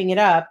be stepping it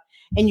up.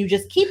 And you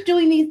just keep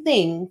doing these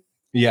things.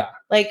 Yeah.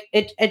 Like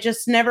it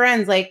just never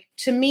ends. Like,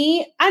 to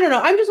me, I don't know.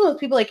 I'm just one of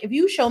those people, like, if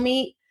you show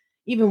me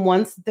even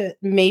once that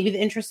maybe the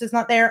interest is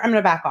not there, I'm going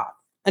to back off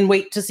and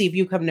wait to see if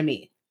you come to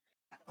me.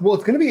 Well,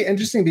 it's going to be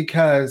interesting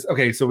because,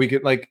 okay, so we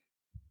get like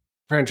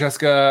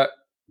Francesca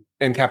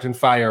and Captain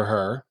fire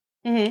her.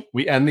 Mm-hmm.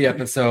 We end the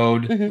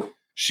episode. Mm-hmm.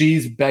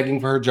 She's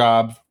begging for her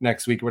job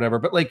next week or whatever.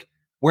 But like,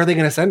 where are they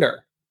going to send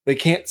her? They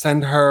can't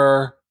send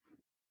her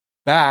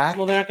back.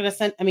 Well, they're not going to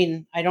send. I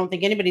mean, I don't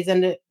think anybody's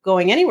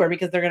going anywhere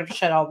because they're going to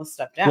shut all this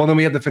stuff down. Well, then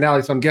we have the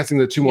finale, so I'm guessing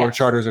the two more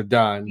charters are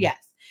done. Yes,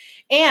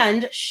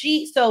 and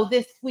so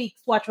this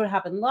week's Watch What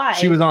Happened Live,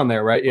 she was on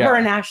there, right? Yeah, her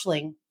and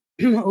Aisling,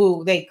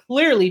 who they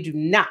clearly do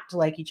not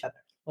like each other.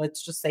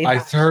 Let's just say I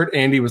that. heard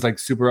Andy was like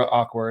super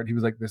awkward. He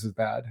was like, "This is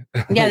bad."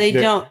 Yeah, they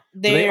don't.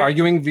 They're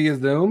arguing via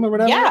Zoom or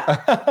whatever.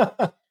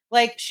 Yeah.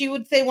 Like, she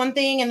would say one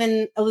thing and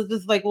then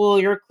Elizabeth's like, well,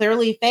 you're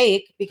clearly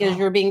fake because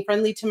you're being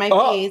friendly to my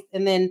face,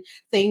 and then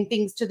saying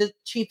things to the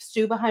chief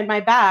stew behind my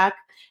back.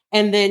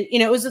 And then,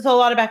 it was just a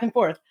lot of back and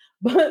forth.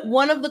 But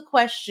one of the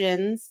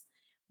questions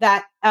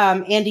that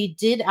Andy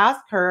did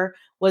ask her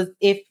was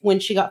if when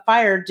she got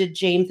fired, did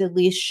James at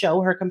least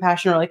show her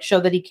compassion or like show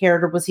that he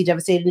cared, or was he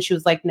devastated? And she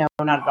was like, no,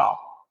 not at all.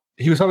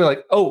 He was probably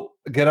like, oh,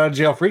 get out of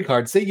jail free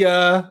card. See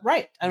ya.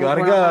 Right. I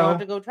gotta go. I want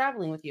to go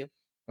traveling with you.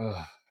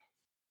 Ugh.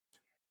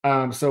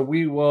 So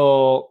we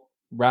will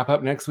wrap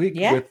up next week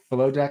with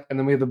Below Deck, and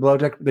then we have the Below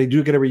Deck. They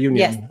do get a reunion.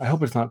 Yes. I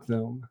hope it's not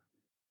Zoom.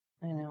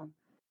 I know,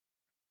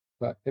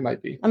 but it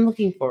might be. I'm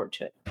looking forward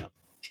to it.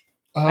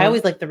 I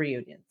always like the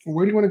reunions.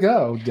 Where do you want to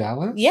go,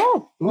 Dallas? Yeah,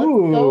 let's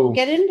go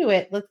get into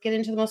it. Let's get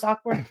into the most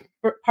awkward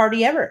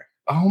party ever.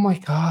 Oh my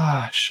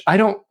gosh, I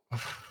don't.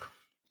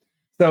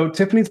 So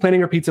Tiffany's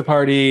planning her pizza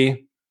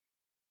party.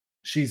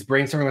 She's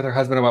brainstorming with her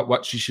husband about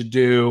what she should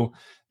do.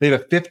 They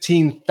have a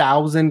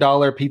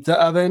 $15,000 pizza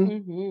oven.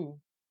 Mm-hmm.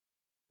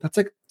 That's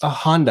like a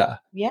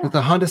Honda. Yeah. It's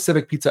a Honda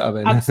Civic pizza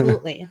oven.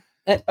 Absolutely.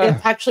 It's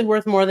actually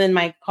worth more than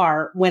my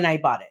car when I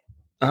bought it.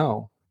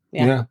 Oh.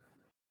 Yeah.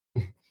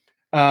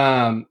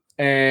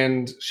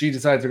 And she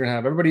decides they're going to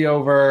have everybody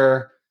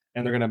over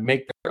and they're going to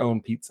make their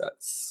own pizzas.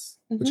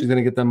 Mm-hmm. But she's going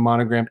to get them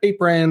monogrammed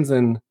aprons,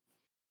 and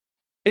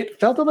it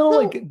felt a little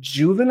like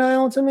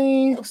juvenile to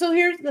me. So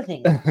here's the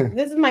thing.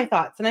 This is my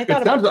thoughts. And I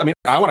thought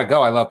I want to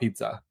go. I love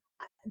pizza.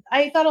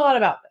 I thought a lot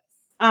about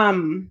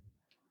this.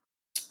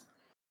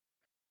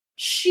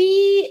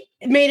 She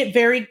made it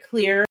very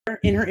clear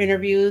in her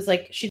interviews,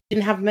 like she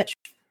didn't have much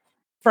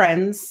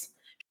friends.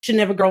 She didn't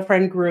have a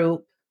girlfriend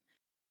group.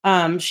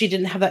 She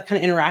didn't have that kind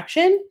of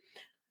interaction,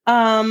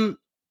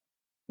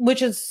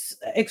 which is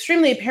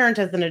extremely apparent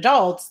as an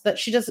adult, that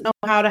she doesn't know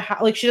how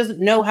to, she doesn't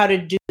know how to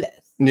do this.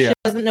 Yeah. She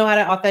doesn't know how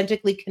to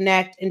authentically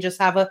connect and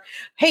just have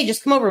hey,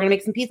 just come over. We're going to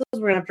make some pizzas. We're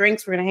going to have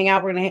drinks. We're going to hang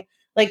out. We're going to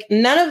like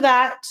none of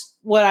that.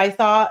 What I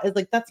thought is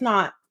like, that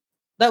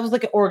was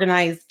like an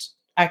organized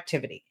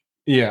activity.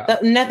 Yeah.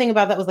 Nothing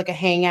about that was like a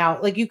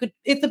hangout. Like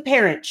it's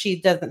apparent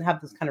she doesn't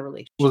have this kind of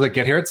relationship. Well, like,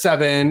 get here at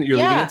 7. You're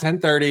leaving at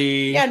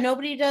 10:30. Yeah,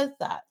 nobody does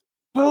that.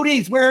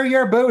 Booties, where are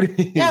your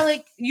booties? Yeah,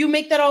 like you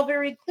make that all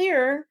very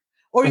clear.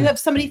 Or you have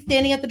somebody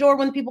standing at the door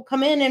when people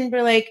come in and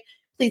be like,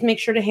 please make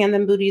sure to hand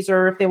them booties,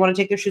 or if they want to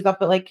take their shoes off,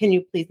 but like, can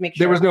you please make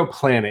sure? There was no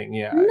planning.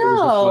 Yeah. No, it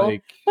was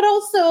just but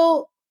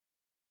also,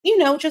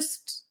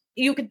 just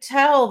you could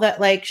tell that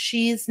like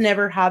she's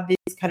never had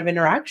this kind of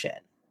interaction.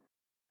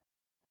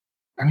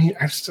 I mean,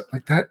 I just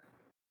like that.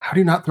 How do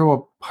you not throw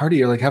a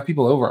party or like have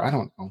people over? I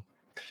don't know.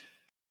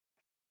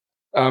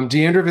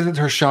 Deandra visits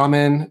her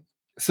shaman.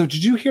 So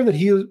did you hear that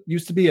he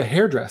used to be a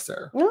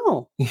hairdresser?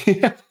 No.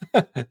 Yeah.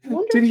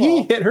 Did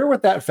he hit her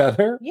with that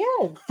feather?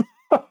 Yes.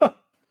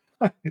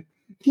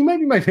 He might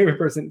be my favorite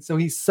person. So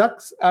he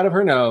sucks out of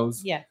her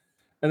nose. Yeah.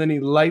 And then he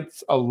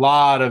lights a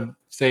lot of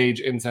sage,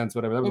 incense,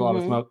 whatever. That was a lot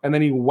of smoke. And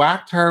then he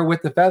whacked her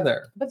with the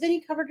feather. But then he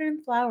covered her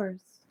in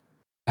flowers.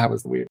 That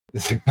was weird.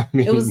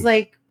 It was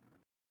like,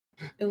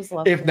 it was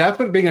lovely. If that's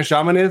what being a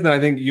shaman is, then I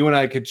think you and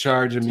I could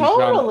charge and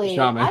totally. be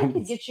shaman. I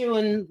could get you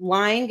in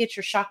line, get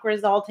your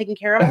chakras all taken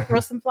care of, throw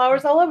some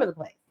flowers all over the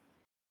place.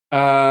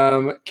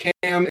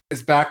 Cam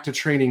is back to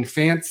training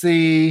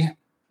Fancy.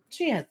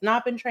 She has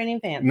not been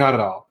training Fancy. Not at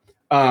all.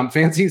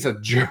 Fancy's a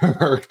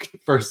jerk,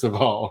 first of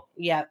all.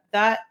 Yeah,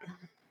 that.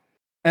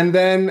 And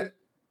then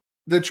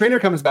the trainer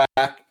comes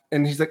back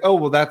and he's like, oh,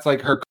 well, that's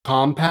like her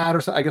calm pad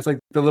or something. I guess like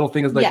the little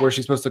thing is like where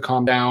she's supposed to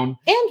calm down.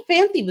 And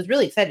Fancy was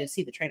really excited to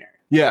see the trainer.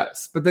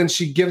 Yes. But then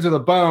she gives her the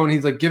bone.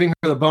 He's like, giving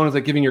her the bone is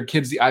like giving your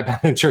kids the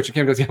iPad in church. And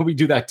Cam goes, yeah, we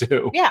do that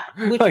too. Yeah.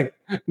 Like,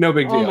 no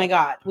big deal. Oh my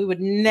God. We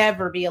would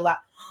never be allowed.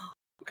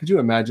 Could you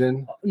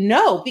imagine?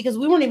 No, because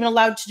we weren't even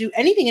allowed to do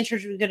anything in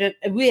church.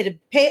 We had to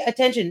pay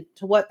attention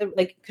to what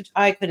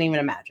I couldn't even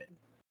imagine.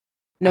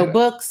 No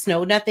books,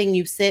 no nothing.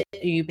 You sit,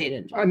 you pay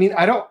attention. I mean,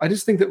 I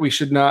just think that we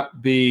should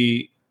not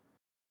be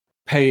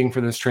paying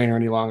for this trainer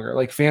any longer.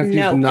 Like Fancy's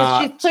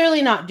not. She's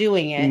clearly not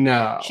doing it.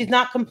 No. She's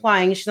not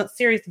complying. She's not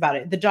serious about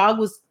it. The dog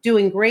was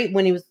doing great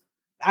when he was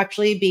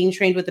actually being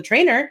trained with the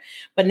trainer,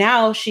 but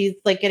now she's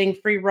like getting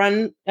free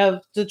run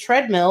of the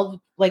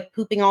treadmill, like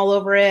pooping all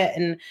over it,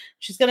 and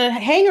she's gonna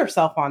hang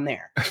herself on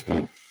there.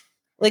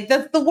 Like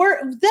that's the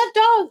word. That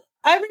dog,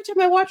 every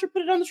time I watch her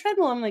put it on the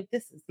treadmill, I'm like,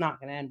 this is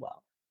not gonna end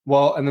well.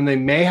 Well, and then they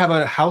may have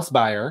a house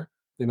buyer.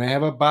 They may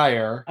have a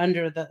buyer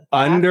under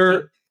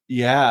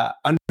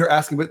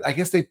asking, but I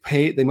guess they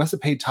must have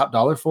paid top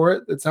dollar for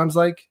it. It sounds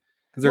like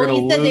because they're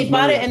going to lose. They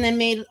bought it and then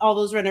made all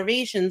those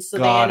renovations, so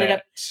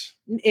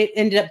it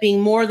ended up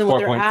being more than what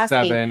they're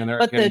asking.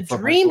 But the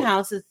dream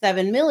house is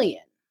 $7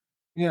 million.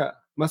 Yeah,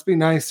 must be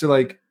nice to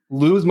like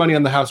lose money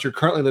on the house you're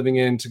currently living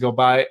in to go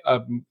buy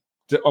a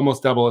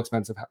almost double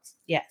expensive house.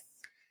 Yes.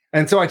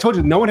 And so I told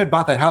you no one had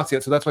bought that house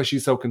yet, so that's why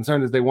she's so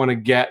concerned. Is they want to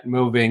get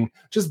moving?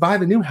 Just buy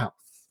the new house.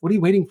 What are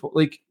you waiting for?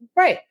 Like,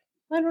 right?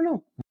 I don't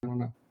know.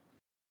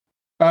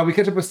 We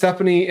catch up with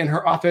Stephanie in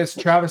her office.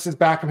 Travis is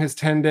back from his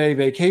 10-day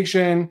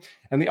vacation,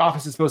 and the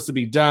office is supposed to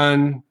be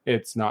done.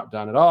 It's not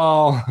done at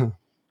all.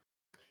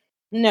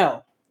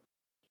 No.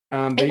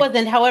 It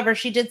wasn't. However,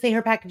 she did say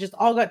her packages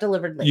all got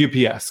delivered late.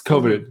 UPS,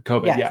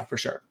 COVID, yes. Yeah, for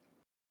sure.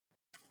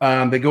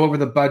 They go over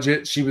the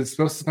budget. She was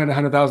supposed to spend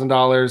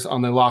 $100,000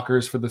 on the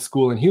lockers for the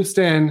school in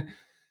Houston.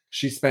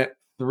 She spent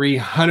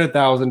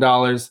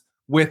 $300,000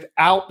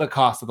 without the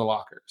cost of the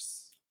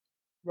lockers.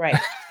 Right.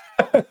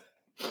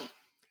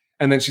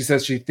 And then she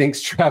says she thinks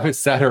Travis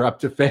set her up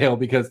to fail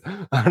because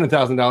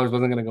 $100,000 wasn't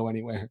going to go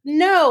anywhere.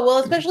 No, well,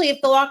 especially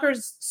if the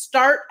lockers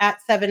start at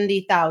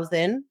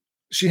 $70,000.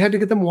 She had to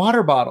get them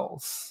water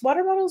bottles.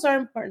 Water bottles are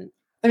important.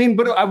 I mean,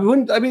 but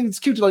it's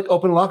cute to like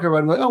open a locker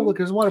and be like, oh, look,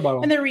 there's a water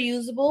bottle. And they're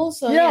reusable.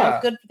 So yeah,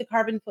 it's good for the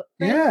carbon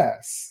footprint.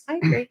 Yes. I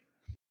agree.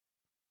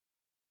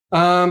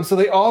 So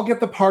they all get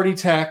the party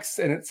text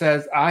and it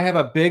says, I have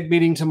a big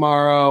meeting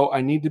tomorrow.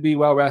 I need to be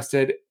well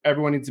rested.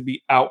 Everyone needs to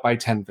be out by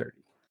 10:30.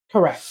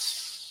 Correct.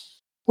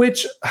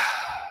 Which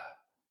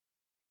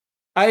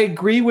I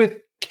agree with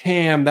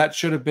Cam. That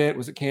should have been,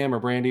 was it Cam or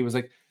Brandy? Was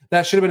like,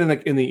 that should have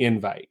been in the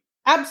invite.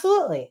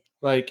 Absolutely.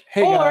 Like,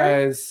 hey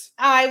guys.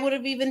 I would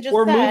have even just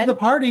move the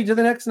party to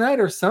the next night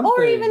or something.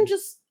 Or even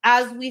just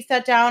as we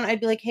sat down, I'd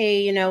be like,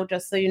 hey,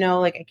 just so you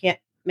know, like I can't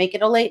make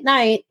it a late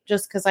night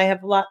just because I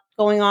have a lot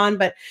going on.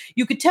 But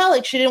you could tell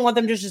like she didn't want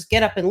them to just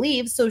get up and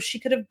leave. So she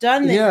could have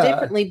done it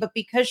differently. But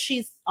because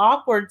she's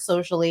awkward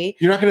socially.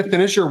 You're not going to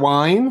finish your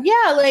wine?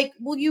 Yeah. Like,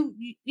 well,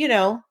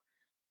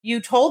 you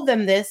told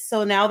them this.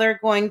 So now they're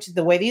going to,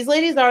 the way these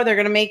ladies are, they're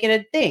going to make it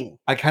a thing.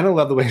 I kind of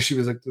love the way she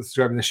was like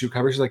describing the shoe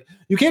cover. She's like,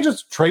 you can't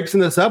just traipse in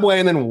the subway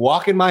and then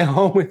walk in my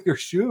home with your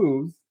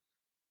shoes.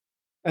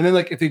 And then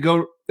like, if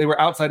they were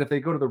outside, if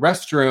they go to the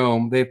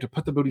restroom, they have to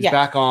put the booties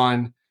back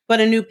on. But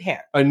a new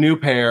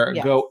pair,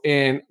 yes. Go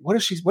in. What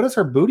is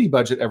her booty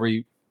budget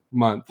every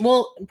month?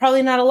 Well,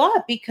 probably not a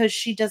lot because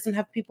she doesn't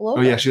have people over.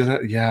 Oh yeah, she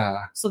doesn't.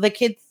 Yeah. So the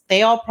kids,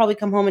 they all probably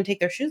come home and take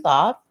their shoes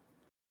off.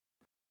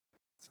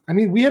 I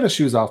mean, we had a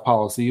shoes off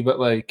policy, but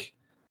like,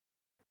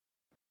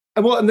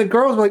 well, and the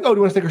girls were like, "Oh, do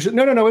you want to take her shoes?"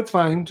 No, it's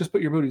fine. Just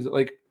put your booties.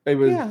 Like it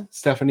was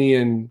Stephanie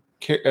and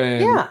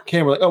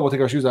Cam were like, "Oh, we'll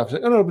take our shoes off." She's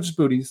like, no, but just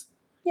booties.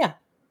 Yeah.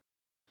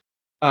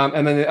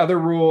 And then the other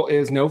rule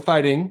is no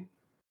fighting.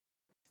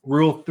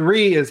 Rule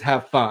 3 is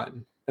have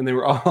fun. And they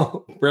were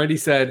all, Brandy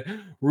said,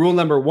 rule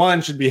number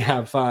 1 should be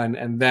have fun.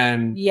 And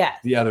then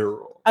the other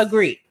rules.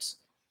 Agreed.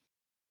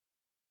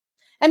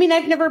 I mean,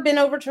 I've never been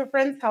over to a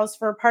friend's house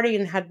for a party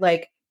and had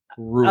like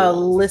a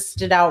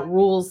listed out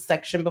rules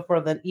section before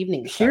the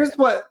evening started. Here's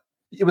what,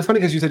 it was funny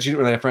because you said she didn't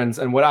really have friends.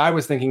 And what I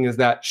was thinking is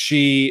that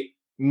she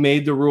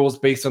made the rules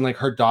based on like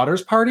her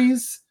daughter's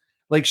parties.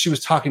 Like she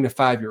was talking to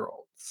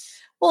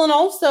 5-year-olds. Well, and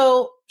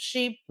also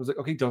she was like,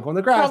 okay, don't go in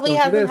the grass. Probably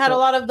hasn't had a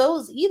lot of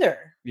those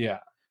either. Yeah.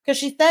 Because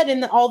she said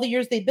in all the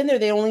years they've been there,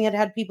 they only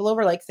had people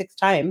over like 6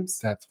 times.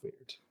 That's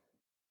weird.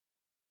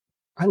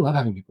 I love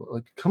having people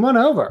like, come on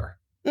over.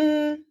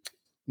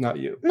 Not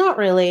you. Not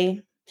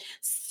really.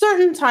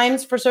 Certain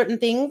times for certain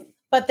things,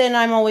 but then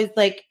I'm always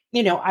like,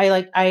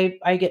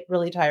 I get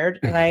really tired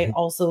and I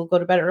also go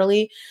to bed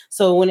early.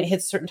 So when it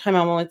hits a certain time,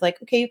 I'm always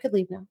like, okay, you could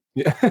leave now.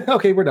 Yeah.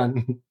 Okay, we're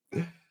done.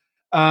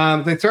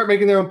 They start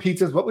making their own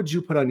pizzas. What would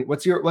you put on?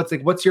 What's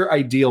your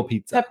ideal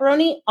pizza?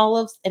 Pepperoni,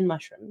 olives, and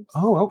mushrooms.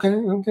 Oh, okay.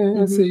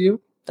 Mm-hmm. I see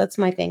you. That's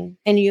my thing.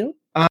 And you?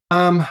 I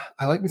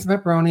like me some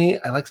pepperoni.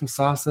 I like some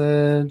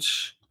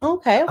sausage.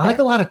 Okay. I like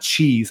a lot of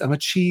cheese. I'm a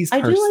cheese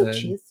person. I do like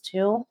cheese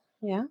too.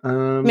 Yeah. I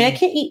mean, I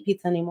can't eat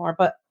pizza anymore,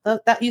 but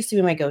that used to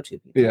be my go-to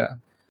pizza. Yeah.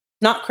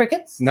 Not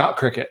crickets? Not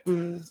cricket.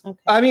 Okay.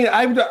 I mean,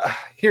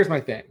 here's my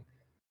thing.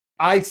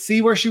 I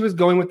see where she was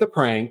going with the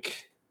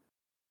prank.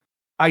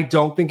 I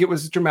don't think it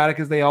was as dramatic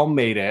as they all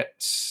made it.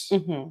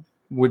 Mm-hmm.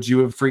 Would you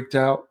have freaked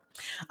out?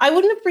 I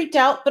wouldn't have freaked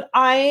out, but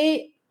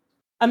I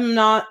am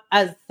not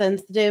as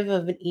sensitive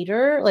of an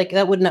eater. Like,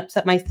 that wouldn't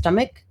upset my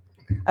stomach.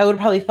 I would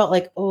have probably felt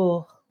like,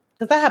 oh,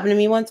 because that happened to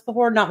me once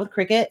before, not with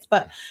crickets,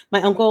 but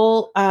my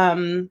uncle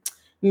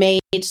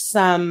made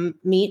some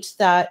meat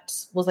that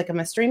was like a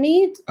mystery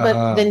meat,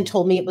 but then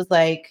told me it was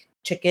like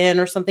chicken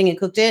or something and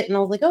cooked it. And I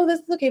was like, oh, this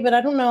is okay, but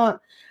I don't know.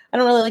 I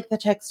don't really like the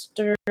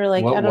texture.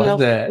 Like, what I don't know.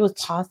 It was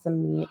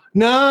possum meat.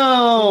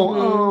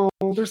 No.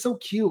 Oh, they're so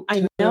cute.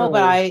 I know,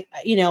 but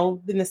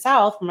in the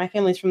South, my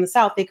family's from the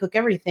South, they cook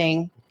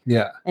everything.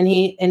 Yeah. And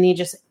he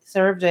just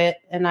served it.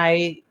 And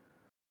I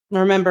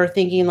remember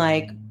thinking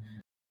like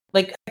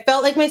I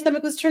felt like my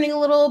stomach was turning a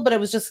little, but it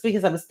was just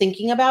because I was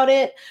thinking about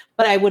it.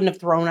 But I wouldn't have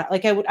thrown it.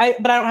 Like but I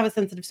don't have a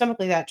sensitive stomach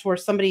like that. To where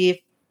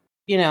somebody,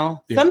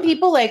 some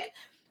people like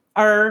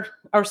are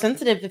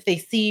sensitive if they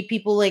see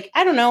people like,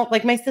 I don't know,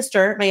 like my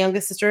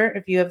youngest sister.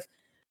 If you have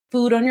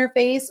food on your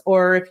face,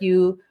 or if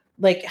you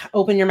like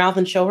open your mouth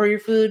and show her your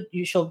food,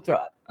 she'll throw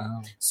up.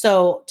 Oh.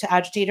 So to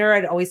agitate her,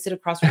 I'd always sit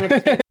across from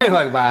her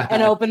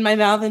and open my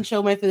mouth and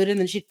show my food, and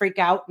then she'd freak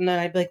out, and then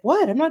I'd be like,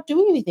 "What? I'm not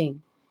doing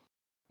anything."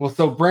 Well,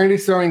 so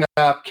Brandy's throwing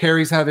up.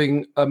 Carrie's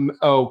having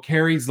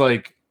Carrie's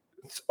like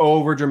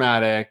over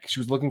dramatic. She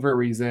was looking for a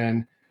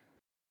reason.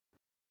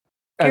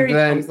 Carrie's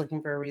always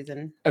looking for a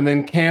reason. And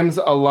then Cam's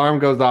alarm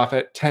goes off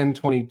at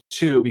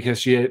 10:22 because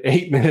she had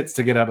 8 minutes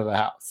to get out of the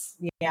house.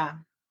 Yeah.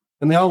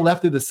 And they all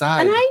left to the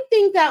side. And I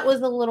think that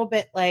was a little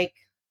bit like,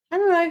 I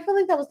don't know. I feel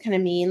like that was kind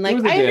of mean.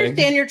 Like, I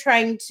understand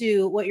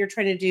what you're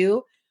trying to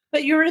do,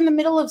 but you're in the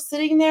middle of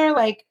sitting there.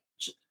 Like,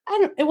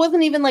 it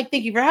wasn't even like,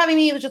 thank you for having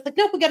me. It was just like,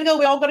 nope, we got to go.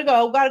 We all got to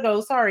go. Got to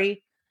go.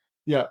 Sorry.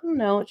 Yeah.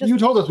 No, you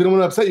told us we don't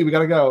want to upset you. We got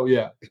to go.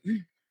 Yeah.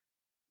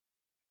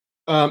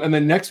 And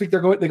then next week they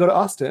go to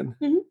Austin.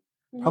 Mm-hmm.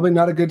 Probably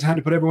not a good time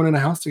to put everyone in a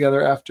house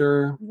together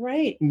after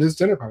this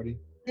dinner party.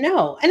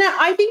 No. And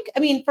I think,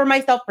 for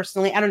myself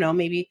personally, I don't know,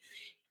 maybe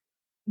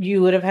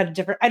you would have had a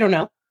different, I don't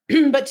know.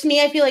 But to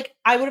me, I feel like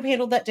I would have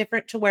handled that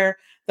different, to where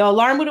the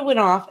alarm would have went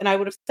off and I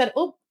would have said,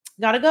 oh,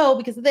 gotta go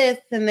because of this.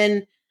 And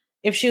then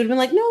if she would have been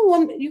like,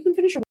 no, you can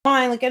finish your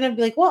wine. Like, and I'd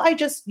be like, well,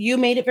 you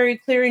made it very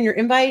clear in your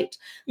invite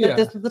that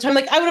this was the time.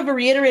 Like, I would have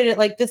reiterated,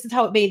 like, this is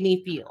how it made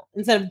me feel,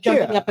 instead of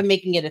jumping up and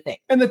making it a thing.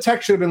 And the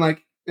text should have been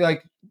like,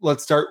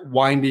 let's start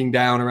winding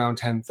down around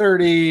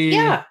 10:30.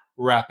 Yeah.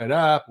 Wrap it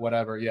up,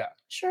 whatever. Yeah.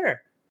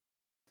 Sure.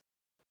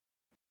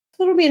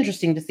 So it'll be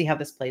interesting to see how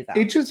this plays out.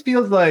 It just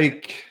feels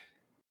like,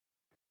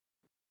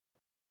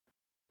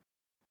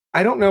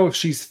 I don't know if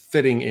she's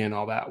fitting in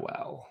all that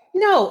well.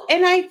 No,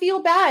 and I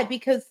feel bad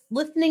because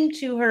listening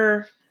to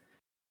her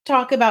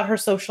talk about her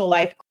social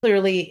life,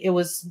 clearly it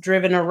was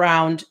driven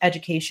around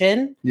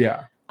education.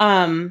 Yeah.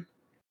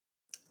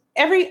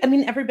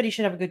 Everybody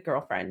should have a good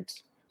girlfriend.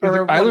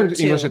 I learned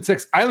English at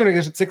 6. I learned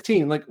English at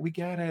 16. Like, we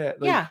get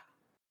it. Like, yeah.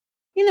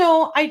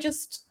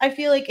 I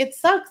feel like it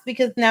sucks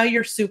because now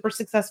you're super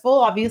successful.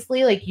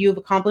 Obviously, like, you've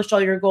accomplished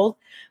all your goals,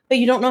 but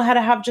you don't know how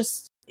to have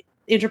just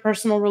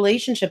interpersonal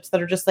relationships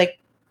that are just like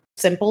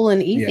simple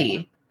and easy.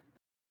 Yeah.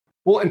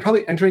 Well, and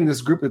probably entering this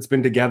group that's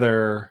been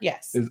together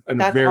is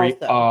very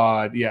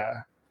odd.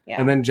 Yeah.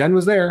 And then Jen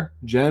was there.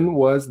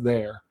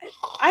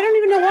 I don't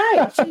even know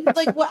why. She's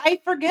like, well, I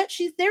forget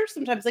she's there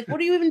sometimes. Like, what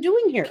are you even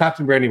doing here?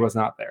 Captain Brandy was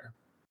not there.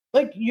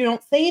 Like, you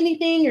don't say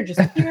anything. You're just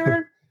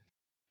here.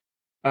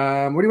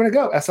 Where do you want to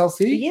go?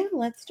 SLC? Yeah,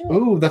 let's do it.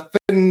 Ooh, the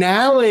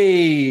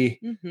finale.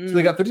 Mm-hmm. So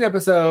they got 15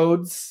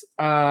 episodes.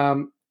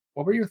 What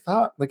were your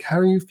thoughts? Like, how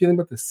are you feeling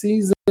about the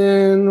season?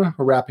 We're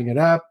wrapping it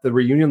up. The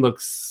reunion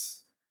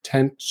looks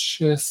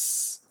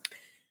tensious.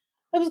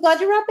 I was glad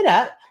to wrap it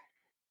up.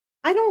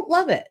 I don't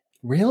love it.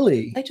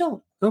 Really? I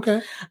don't.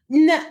 Okay.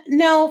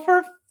 No, for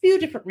a few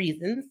different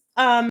reasons.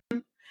 I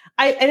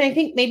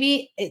think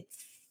maybe it's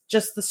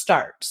just the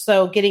start.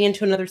 So getting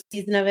into another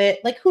season of it,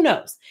 like, who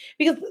knows?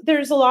 Because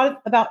there's a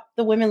lot about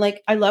the women.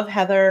 Like, I love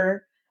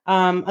Heather.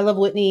 I love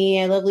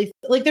Whitney. I love Lisa.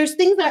 Like, there's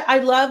things that I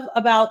love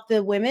about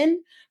the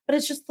women, but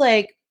it's just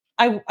like,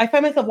 I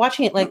find myself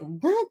watching it like,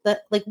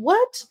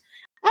 what?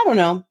 I don't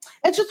know.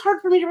 It's just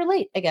hard for me to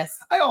relate, I guess.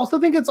 I also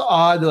think it's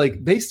odd.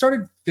 Like, they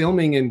started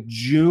filming in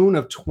June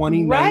of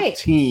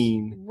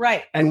 2019.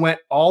 Right. And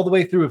went all the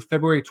way through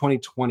February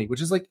 2020,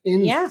 which is like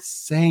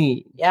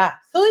insane. Yeah.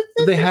 So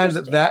they had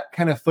that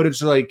kind of footage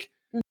to like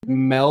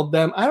meld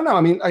them. I don't know.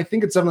 I mean, I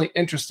think it's definitely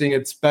interesting.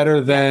 It's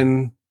better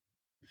than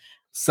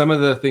some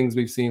of the things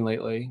we've seen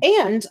lately.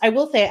 And I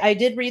will say, I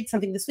did read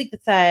something this week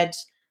that said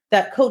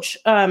that Coach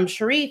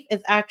Sharif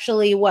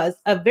was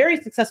a very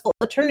successful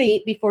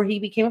attorney before he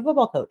became a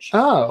football coach.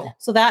 Oh.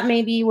 So that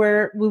may be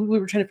where we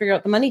were trying to figure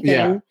out the money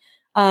thing,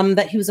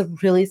 that he was a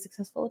really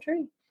successful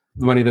attorney.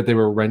 The money that they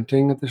were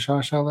renting at the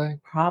Shaw Chalet?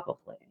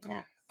 Probably,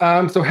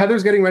 yeah. So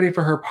Heather's getting ready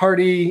for her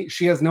party.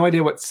 She has no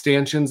idea what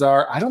stanchions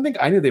are. I don't think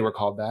I knew they were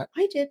called that.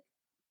 I did.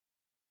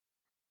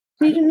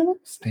 You didn't know?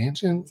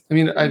 Stanchions? I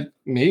mean,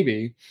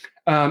 maybe.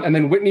 And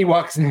then Whitney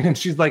walks in and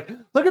she's like,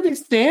 look at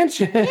these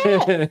stanchions.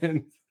 Yeah.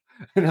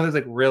 And Heather's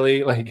like,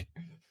 really? Like,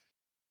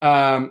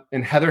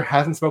 and Heather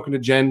hasn't spoken to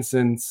Jen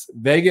since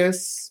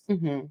Vegas.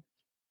 Mm-hmm.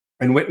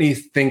 And Whitney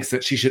thinks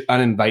that she should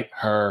uninvite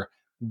her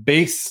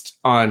based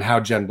on how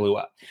Jen blew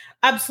up.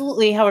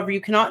 Absolutely. However, you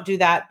cannot do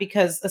that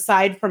because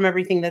aside from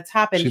everything that's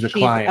happened, she's a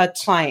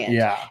client.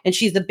 Yeah. And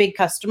she's a big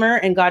customer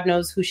and God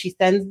knows who she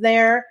sends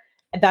there.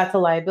 That's a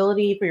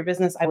liability for your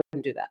business. I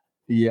wouldn't do that.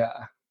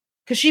 Yeah.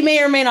 Because she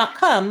may or may not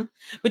come,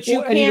 but you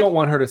can't. And you don't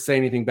want her to say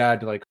anything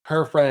bad to like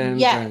her friends.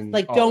 Yeah.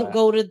 Like don't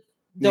go to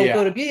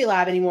Beauty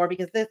Lab anymore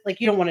because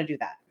you don't want to do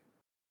that.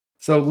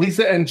 So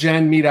Lisa and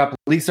Jen meet up.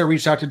 Lisa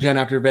reached out to Jen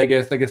after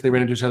Vegas. I guess they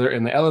ran into each other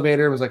in the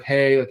elevator and was like,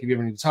 hey, like, if you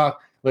ever need to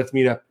talk, let's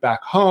meet up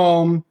back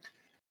home.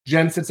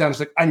 Jen sits down. She's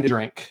like, I need a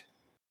drink.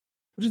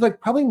 Which is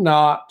like probably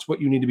not what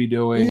you need to be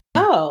doing.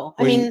 No.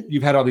 I mean,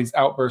 you've had all these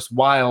outbursts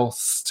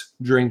whilst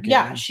drinking.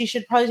 Yeah, she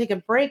should probably take a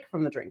break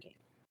from the drinking.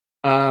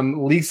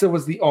 Lisa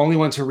was the only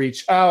one to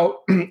reach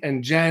out,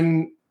 and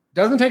Jen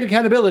doesn't take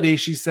accountability.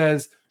 She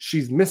says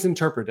she's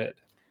misinterpreted.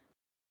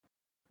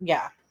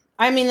 Yeah.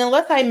 I mean,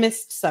 unless I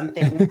missed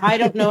something, I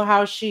don't know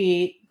how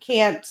she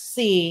can't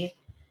see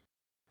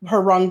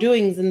her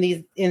wrongdoings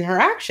in her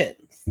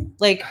actions.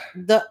 Like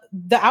the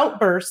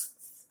outbursts.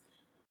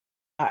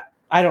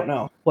 I don't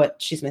know what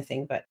she's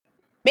missing, but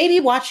maybe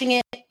watching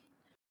it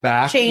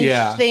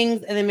change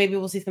things, and then maybe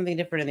we'll see something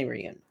different in the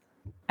reunion.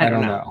 I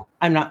don't know.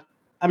 I'm not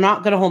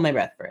going to hold my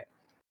breath for it.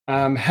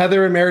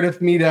 Heather and Meredith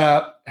meet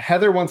up.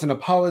 Heather wants an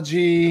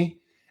apology,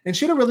 and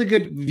she had a really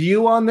good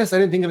view on this. I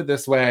didn't think of it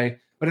this way.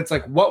 But it's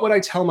like, what would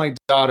I tell my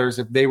daughters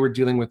if they were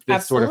dealing with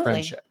this sort of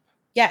friendship?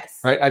 Yes.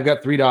 Right? I've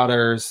got 3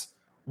 daughters.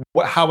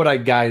 How would I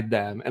guide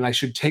them? And I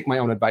should take my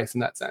own advice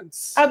in that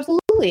sense.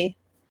 Absolutely.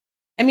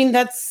 I mean,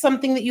 that's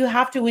something that you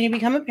have to, when you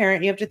become a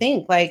parent, you have to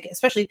think, like,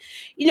 especially,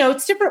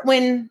 it's different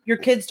when your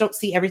kids don't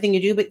see everything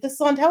you do, but this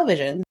is on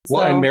television.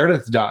 Well, and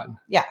Meredith's done.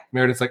 Yeah.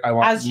 Meredith's like, I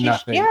want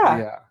nothing.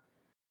 Yeah.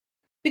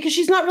 Because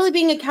she's not really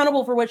being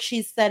accountable for what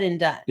she's said and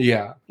done.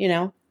 Yeah.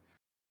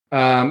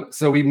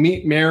 So we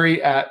meet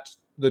Mary at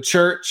the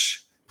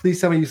church. Please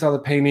tell me you saw the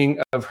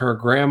painting of her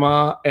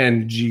grandma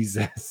and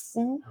Jesus.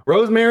 Mm-hmm.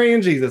 Rosemary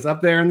and Jesus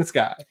up there in the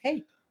sky.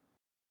 Hey.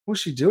 What was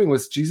she doing?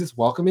 Was Jesus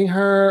welcoming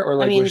her? Or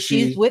like,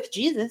 she's with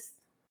Jesus.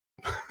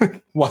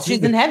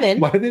 She's in heaven.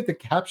 Why did they have to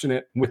caption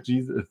it with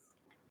Jesus?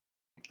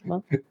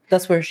 Well,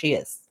 that's where she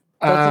is.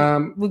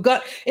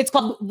 It's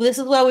called, this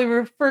is why we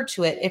refer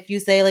to it. If you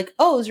say like,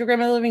 oh, is your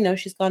grandmother living? No,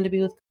 she's gone to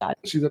be with God.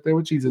 She's up there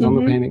with Jesus on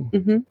the painting.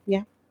 Mm-hmm.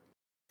 Yeah.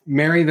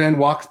 Mary then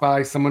walks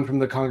by someone from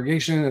the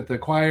congregation at the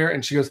choir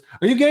and she goes,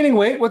 are you gaining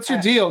weight? What's your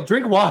deal?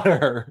 Drink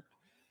water.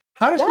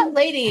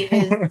 Lady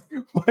is...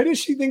 Why does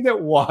she think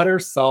that water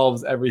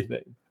solves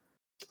everything?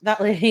 That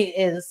lady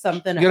is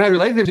something else. You don't have your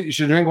legs, you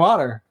should drink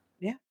water.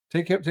 Yeah.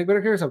 Take better care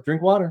of yourself.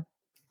 Drink water.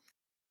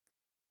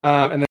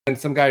 And then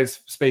some guy's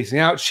spacing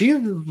out. She's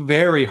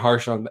very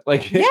harsh on that.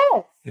 Like,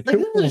 yes. Like,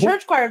 this is a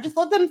church choir. Just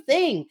let them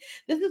sing.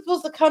 This is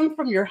supposed to come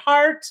from your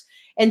heart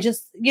and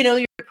just,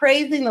 you're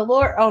praising the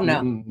Lord. Oh,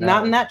 no.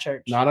 Not in that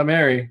church. Not a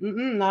Mary.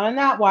 Not in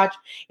that watch.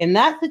 In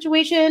that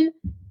situation,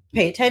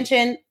 pay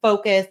attention,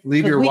 focus.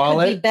 Leave your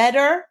wallet. Could be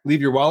better.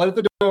 Leave your wallet at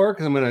the door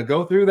because I'm going to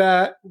go through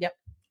that. Yep.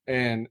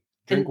 And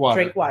drink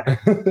water. Drink water.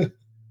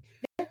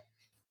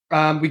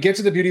 We get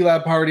to the Beauty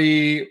Lab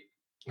party.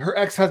 Her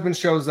ex-husband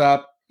shows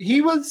up. He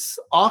was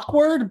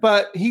awkward,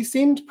 but he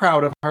seemed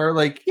proud of her.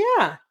 Like,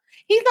 yeah,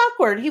 he's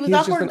awkward. He was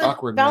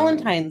awkward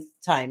Valentine's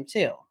time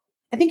too.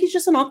 I think he's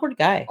just an awkward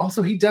guy.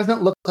 Also, he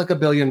doesn't look like $1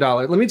 billion.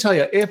 Let me tell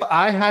you, if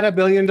I had $1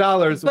 billion,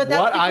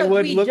 what I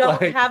would look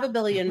like. We don't have $1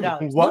 billion.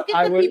 Look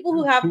at the people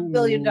who have $1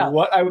 billion.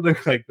 What I would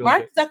look like.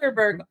 Mark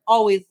Zuckerberg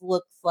always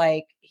looks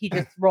like he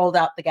just rolled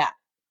out the gap.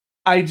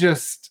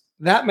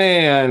 That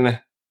man,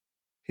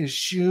 his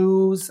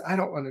shoes, I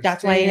don't understand.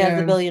 That's why he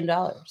has $1 billion.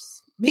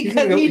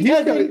 Because he's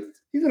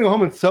going to go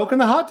home and soak in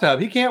the hot tub.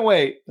 He can't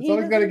wait. That's all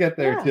he's got to get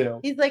there, too.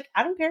 He's like,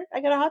 I don't care.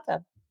 I got a hot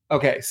tub.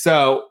 Okay,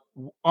 so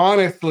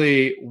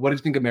honestly, what did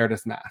you think of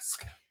Meredith's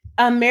mask?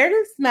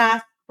 Meredith's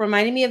mask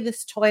reminded me of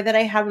this toy that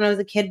I had when I was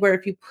a kid, where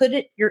if you put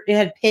it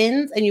had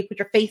pins and you put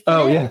your face in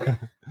it. Yeah.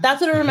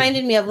 That's what it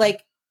reminded me of,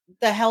 like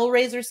the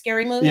Hellraiser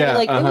scary movie. Yeah,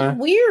 It was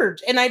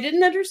weird, and I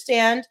didn't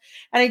understand,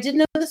 and I didn't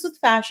know this was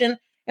fashion.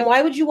 And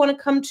why would you want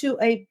to come to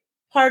a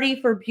party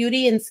for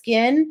beauty and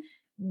skin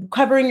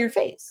covering your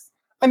face?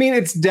 I mean,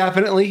 it's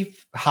definitely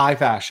high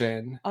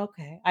fashion.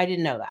 Okay, I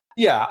didn't know that.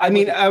 Yeah, I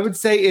mean, I would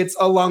say it's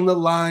along the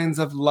lines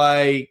of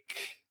like,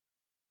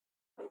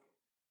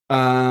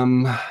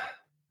 almost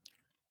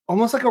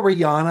like a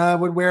Rihanna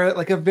would wear it,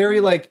 like a very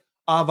like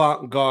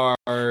avant-garde.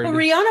 Well,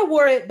 Rihanna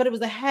wore it, but it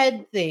was a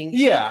head thing.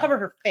 She didn't cover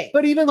her face.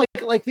 But even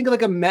like think of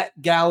like a Met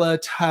Gala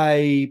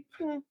type,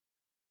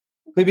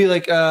 maybe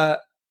like not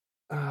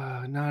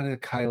a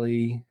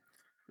Kylie.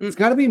 It's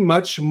got to be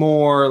much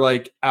more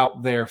like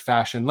out there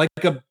fashion, like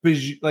a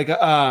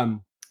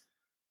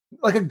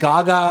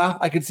Gaga.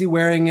 I could see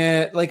wearing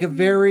it, like a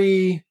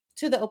very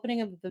to the opening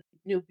of the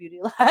new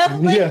beauty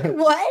lab.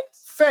 What?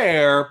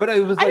 Fair, but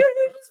it was. Like, I don't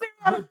know. It was very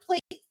out of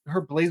place.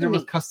 Her blazer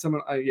was custom.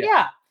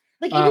 Yeah,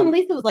 like even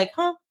Lisa was like,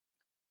 "Huh."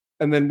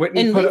 And then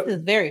Whitney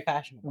Lisa's very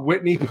fashionable.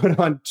 Whitney put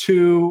on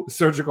 2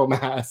 surgical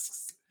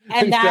masks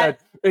and said,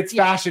 "It's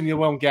fashion. You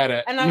won't get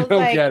it. And I you was don't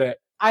like, get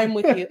it." I'm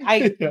with you.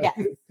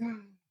 Yes.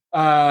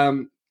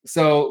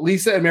 So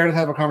Lisa and Meredith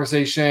have a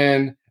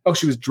conversation. Oh,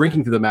 she was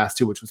drinking through the mask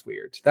too, which was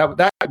weird.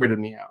 That weirded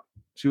me out.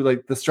 She was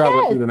like the straw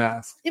went through the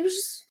mask. It was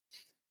just...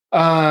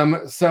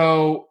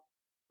 So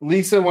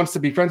Lisa wants to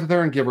be friends with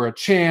her and give her a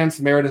chance.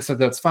 Meredith said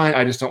that's fine.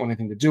 I just don't want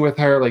anything to do with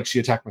her. Like, she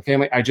attacked my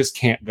family. I just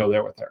can't go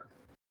there with her.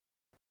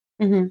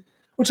 Mm-hmm.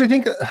 Which I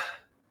think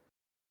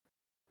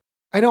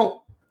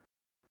I'm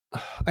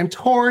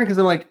torn because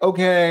I'm like,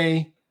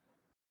 okay,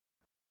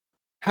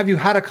 have you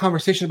had a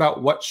conversation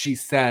about what she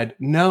said?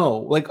 No.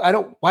 Like,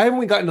 why haven't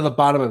we gotten to the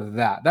bottom of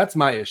that? That's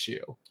my issue.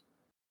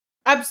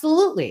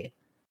 Absolutely.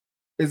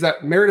 Is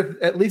that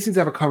Meredith at least needs to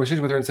have a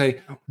conversation with her and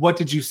say, what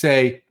did you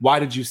say? Why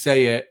did you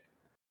say it?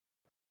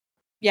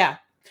 Yeah.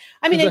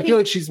 I mean, I feel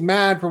like she's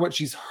mad for what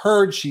she's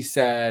heard she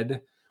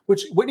said,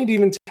 which Whitney didn't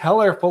even tell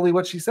her fully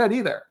what she said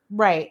either.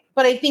 Right.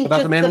 But I think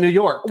about the man in New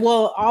York.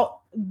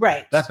 Well,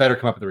 right. That better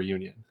come up at the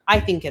reunion. I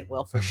think it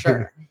will for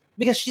sure.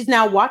 Because she's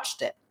now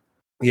watched it.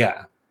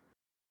 Yeah.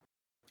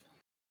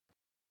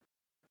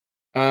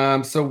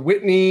 So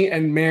Whitney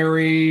and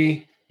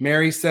Mary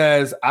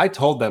says, I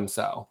told them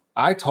so.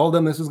 I told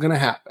them this was going to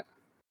happen.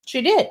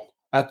 She did.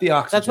 At the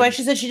oxygen. That's why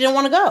she said she didn't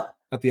want to go.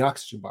 At the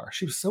oxygen bar.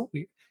 She was so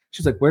weird.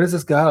 She's like, where does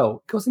this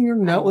go? It goes in your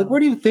note. Like, where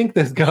do you think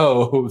this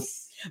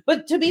goes?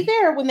 But to be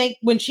fair,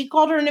 when she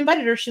called her and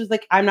invited her, she was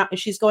like, I'm not going.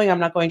 She's going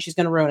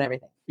to ruin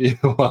everything. Yeah,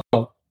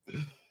 well,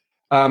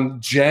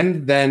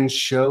 Jen then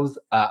shows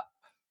up.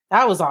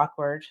 That was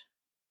awkward.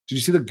 Did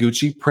you see the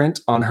Gucci print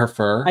on her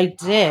fur? I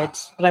did,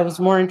 but I was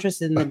more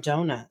interested in the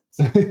donuts.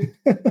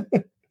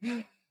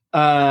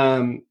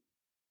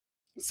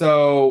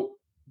 So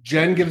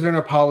Jen gives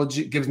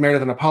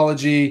Meredith an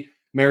apology.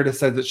 Meredith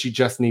says that she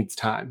just needs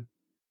time.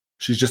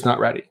 She's just not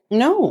ready.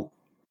 No.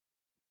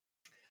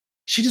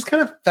 She just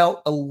kind of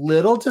felt a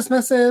little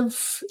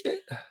dismissive.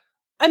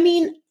 I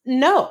mean,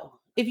 no.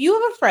 If you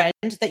have a friend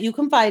that you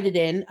confided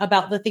in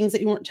about the things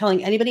that you weren't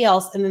telling anybody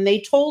else, and then they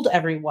told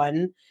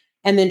everyone,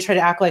 and then try to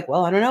act like,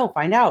 well, I don't know,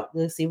 find out,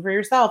 see for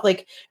yourself.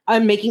 Like,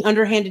 I'm making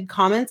underhanded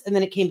comments, and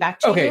then it came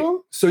back to you. Okay,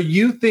 so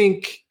you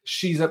think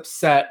she's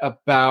upset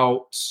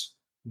about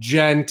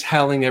Jen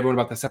telling everyone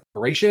about the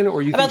separation,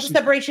 or you about the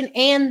separation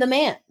and the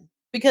man?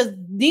 Because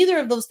neither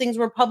of those things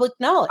were public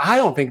knowledge. I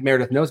don't think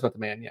Meredith knows about the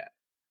man yet.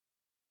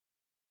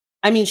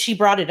 I mean, she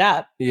brought it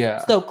up.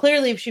 Yeah. So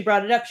clearly, if she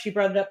brought it up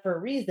for a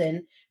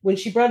reason. When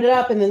she brought it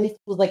up, and then Lisa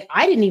was like,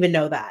 I didn't even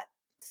know that.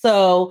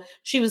 So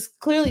she was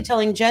clearly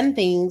telling Jen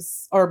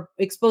things or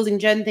exposing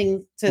Jen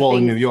things to things.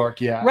 In New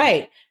York, yeah.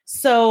 Right.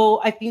 So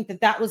I think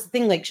that was the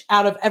thing, like,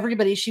 out of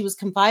everybody she was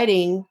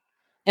confiding,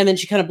 and then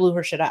she kind of blew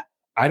her shit up.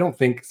 I don't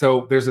think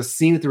so. There's a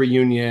scene at the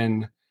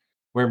reunion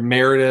where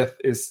Meredith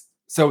is...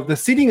 So the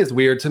seating is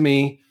weird to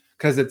me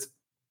because it's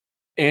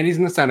Andy's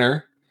in the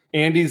center.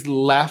 Andy's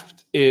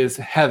left is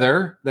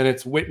Heather. Then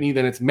it's Whitney.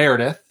 Then it's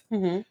Meredith.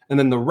 Mm-hmm. And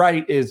then the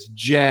right is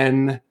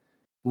Jen,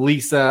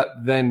 Lisa,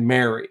 then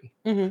Mary.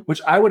 Mm-hmm.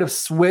 Which I would have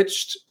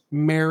switched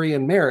Mary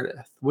and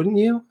Meredith, wouldn't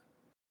you?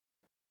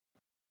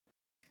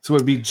 So it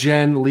would be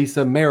Jen,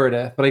 Lisa,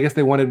 Meredith. But I guess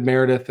they wanted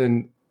Meredith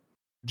and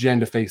Jen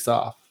to face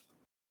off.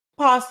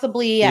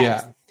 Possibly,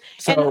 yes. Yeah.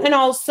 So, and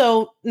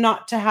also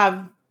not to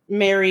have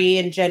Mary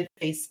and Jen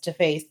face to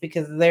face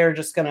because they're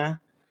just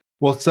gonna.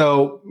 Well,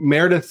 so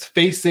Meredith's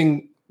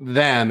facing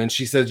them, and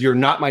she says, "You're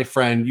not my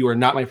friend. You are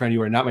not my friend.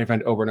 You are not my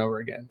friend." Over and over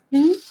again.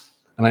 Mm-hmm.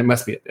 And I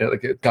must be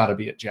like it. Got to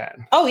be at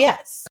Jen. Oh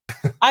yes,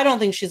 I don't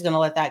think she's gonna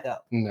let that go.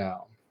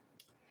 No.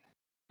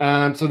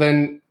 So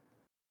then,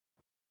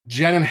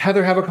 Jen and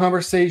Heather have a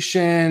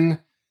conversation.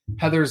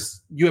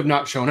 Heather's, "You have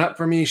not shown up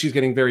for me." She's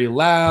getting very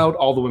loud.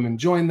 All the women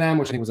join them,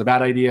 which I think was a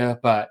bad idea,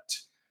 but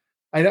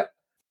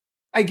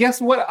I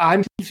guess what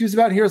I'm confused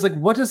about here is like,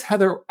 what does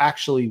Heather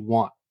actually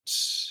want?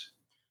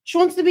 She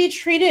wants to be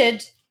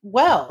treated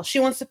well. She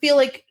wants to feel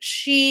like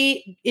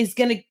she is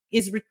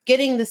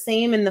getting the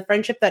same in the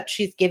friendship that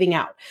she's giving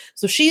out.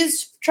 So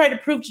she's tried to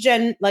prove to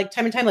Jen, like,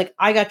 time and time, like,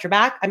 I got your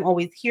back. I'm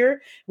always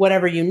here.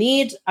 Whatever you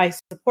need, I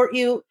support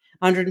you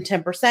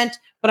 110%,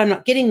 but I'm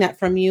not getting that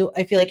from you.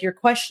 I feel like you're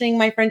questioning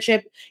my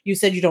friendship. You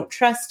said you don't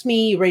trust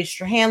me. You raised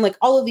your hand, like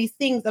all of these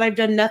things, and I've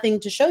done nothing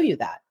to show you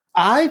that.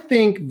 I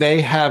think they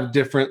have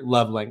different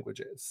love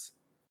languages.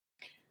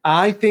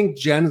 I think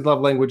Jen's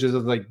love languages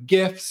is like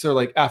gifts or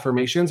like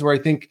affirmations, where I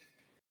think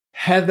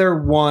Heather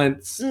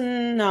wants...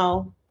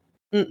 No.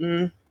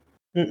 Mm-mm.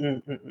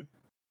 Mm-mm. Mm-mm.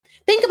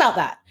 Think about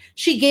that.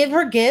 She gave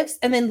her gifts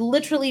and then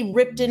literally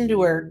ripped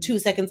into her 2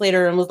 seconds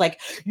later and was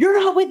like, "You're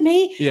not with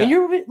me." Yeah. And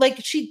you're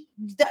like,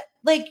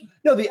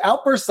 no, the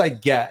outbursts I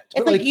get.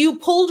 It's like you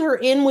pulled her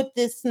in with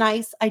this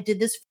nice, I did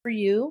this for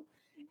you.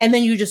 And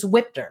then you just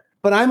whipped her.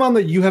 But I'm on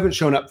the, you haven't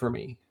shown up for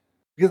me,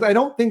 because I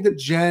don't think that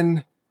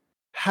Jen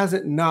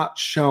hasn't not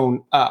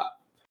shown up.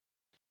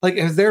 Like,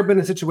 has there been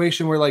a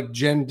situation where like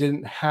Jen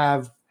didn't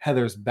have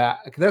Heather's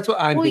back? That's what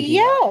I'm thinking.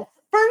 Yes.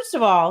 First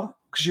of all,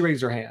 because she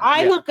raised her hand.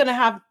 I'm not going to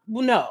have,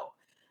 no.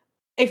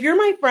 If you're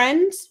my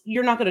friend,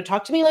 you're not going to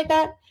talk to me like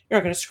that. You're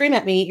not going to scream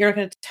at me. You're not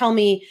going to tell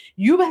me,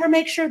 you better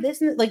make sure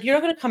this, like, you're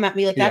not going to come at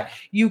me like that.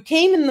 You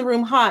came in the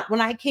room hot. When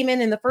I came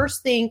in, and the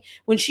first thing,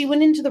 when she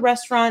went into the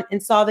restaurant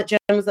and saw that Jen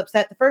was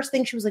upset, the first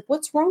thing she was like,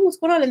 "What's wrong? What's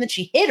going on?" And then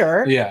she hit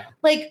her. Yeah.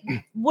 Like,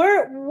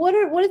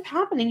 what is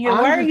happening here?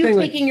 Why are you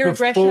taking your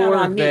aggression out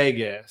on me?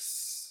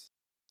 Vegas,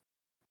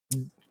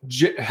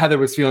 Heather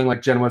was feeling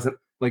like Jen wasn't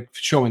like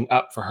showing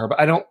up for her,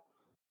 but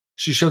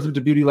she shows up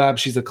to Beauty Lab.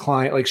 She's a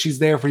client. Like, she's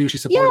there for you.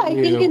 She's supporting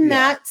you. Yeah, I think in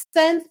that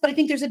sense, but I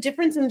think there's a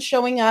difference in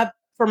showing up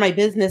for my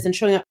business and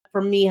showing up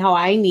for me how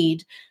I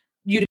need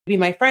you to be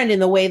my friend in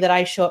the way that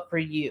I show up for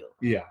you.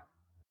 Yeah.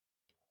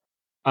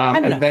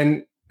 And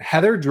then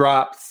Heather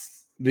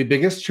drops the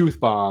biggest truth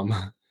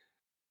bomb.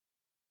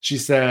 She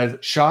says,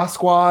 Shaw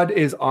Squad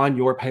is on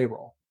your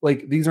payroll.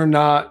 Like, these are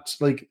not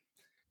like,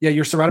 yeah,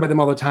 you're surrounded by them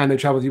all the time. They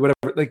travel with you,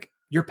 whatever. Like,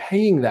 you're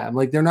paying them.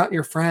 Like, they're not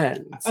your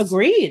friends.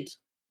 Agreed.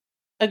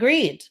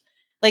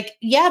 Like,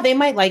 yeah, they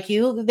might like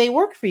you. They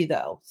work for you,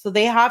 though. So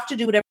they have to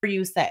do whatever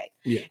you say.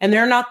 Yeah. And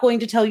they're not going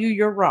to tell you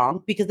you're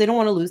wrong because they don't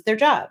want to lose their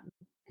job.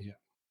 Yeah.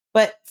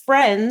 But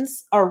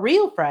friends, our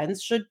real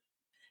friends, should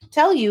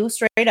tell you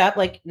straight up,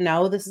 like,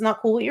 no, this is not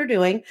cool what you're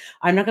doing.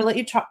 I'm not going to let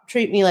you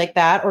treat me like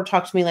that or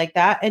talk to me like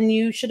that. And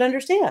you should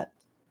understand.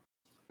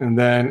 And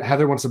then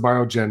Heather wants to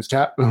borrow Jen's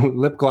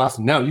lip gloss.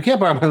 No, you can't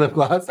borrow my lip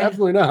gloss.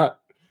 Absolutely not.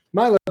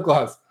 My lip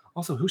gloss.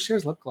 Also, who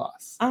shares lip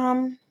gloss?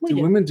 Do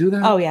women do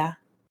that? Oh, yeah.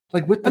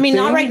 Like with the thing?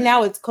 Not right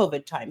now, it's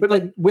COVID time. But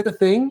like with a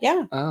thing?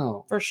 Yeah.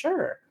 Oh. For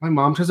sure. My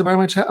mom tries to borrow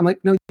my chapstick. I'm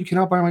like, no, you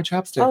cannot borrow my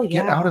chapstick. Oh,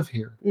 yeah. Get out of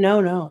here.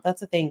 No,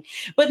 that's a thing.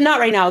 But not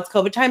right now. It's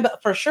COVID time. But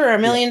for sure, a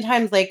million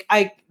times, like,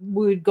 I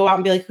would go out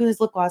and be like, who has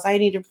lip gloss? I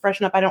need to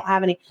freshen up. I don't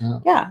have any.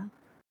 Yeah.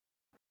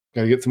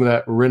 Got to get some of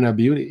that Rinna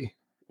Beauty.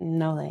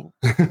 No thing.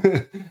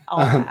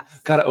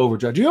 Got to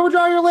overdraw. Do you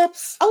overdraw your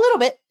lips? A little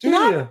bit.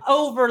 Not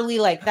overly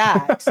like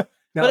that.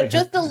 But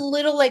just a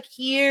little like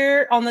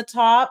here on the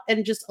top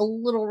and just a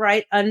little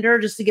right under,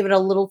 just to give it a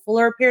little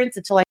fuller appearance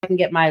until I can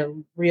get my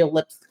real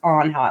lips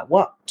on how I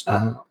want.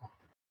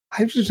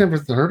 I've just never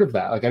heard of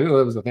that. Like, I didn't know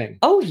that was a thing.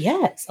 Oh,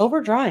 yes.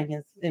 Overdrawing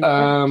is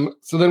important.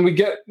 So then we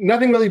get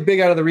nothing really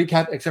big out of the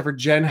recap except for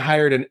Jen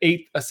hired an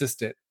 8th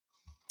assistant.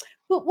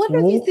 But what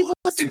are these people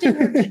asking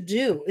her to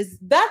do?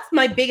 That's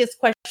my biggest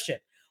question.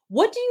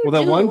 What do you do?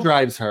 Well, that one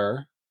drives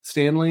her,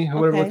 Stanley,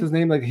 whatever, what's his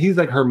name? Like, he's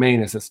like her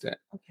main assistant.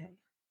 Okay.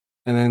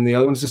 And then the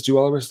other ones just do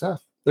all of her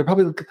stuff.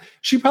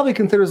 She probably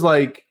considers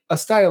like a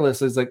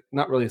stylist is like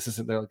not really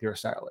assistant. They're like you're a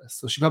stylist,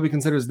 so she probably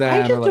considers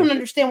that. I just don't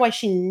understand why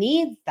she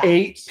needs that.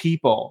 8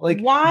 people. Like,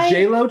 why?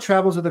 J-Lo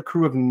travels with a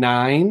crew of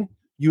 9.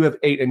 You have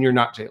 8, and you're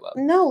not J-Lo.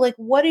 No, like,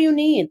 what do you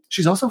need?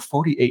 She's also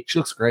 48. She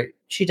looks great.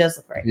 She does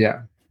look great.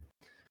 Yeah.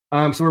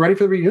 So we're ready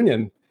for the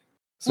reunion.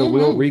 So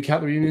we'll recap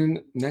the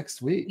reunion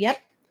next week. Yep.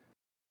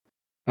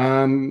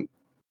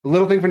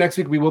 Little thing for next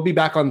week, we will be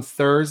back on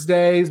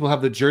Thursdays. We'll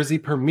have the Jersey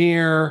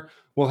premiere.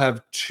 We'll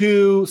have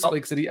 2 Salt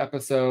Lake City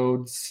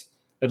episodes.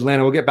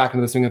 Atlanta, we'll get back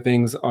into the swing of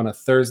things on a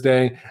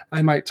Thursday.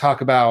 I might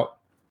talk about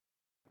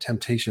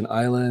Temptation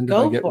Island if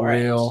I get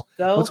real.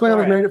 What's going on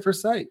with Married at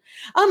First Sight?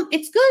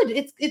 It's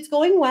good. It's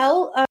going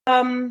well.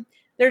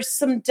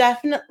 There's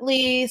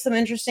definitely some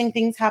interesting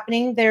things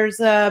happening. There's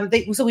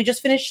so we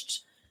just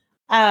finished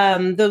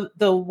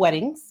the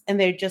weddings, and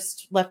they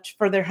just left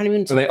for their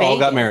honeymoon. So they all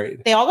got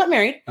married. They all got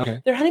married.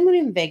 Okay. Their honeymoon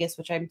in Vegas,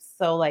 which I'm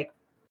so like,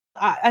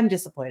 I'm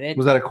disappointed.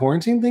 Was that a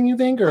quarantine thing, you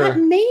think, or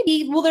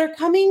maybe? Well, they're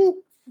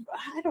coming.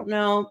 I don't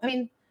know. I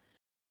mean,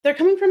 they're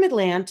coming from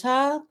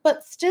Atlanta,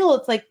 but still,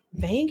 it's like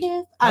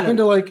Vegas. I've been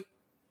to like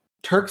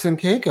Turks and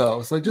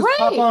Caicos. Like, just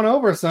pop on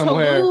over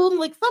somewhere. Tulum,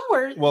 like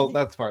somewhere. Well,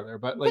 that's farther,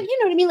 but like, you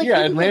know what I mean. Like,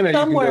 Atlanta,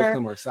 somewhere, you can go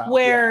somewhere south.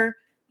 Where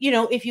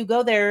if you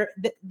go there,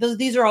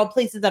 these are all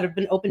places that have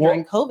been open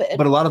during COVID.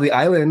 But a lot of the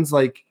islands,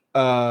 like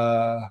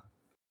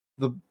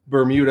the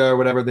Bermuda or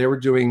whatever, they were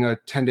doing a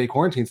 10-day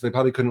quarantine, so they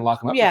probably couldn't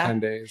lock him up for 10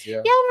 days. Yeah,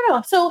 I don't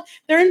know. So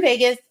they're in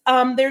Vegas.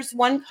 There's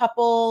one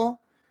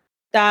couple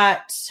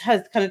that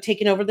has kind of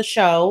taken over the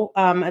show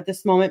at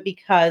this moment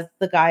because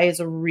the guy is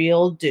a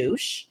real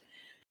douche.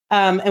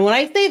 And when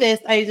I say this,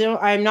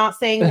 I'm not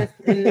saying this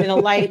in a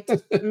light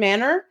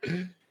manner.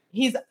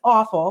 He's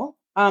awful.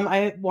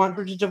 I want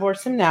her to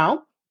divorce him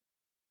now.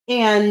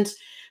 And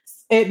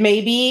it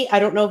may be, I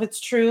don't know if it's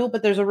true,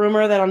 but there's a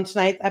rumor that on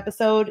tonight's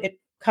episode, it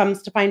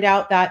comes to find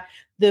out that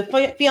the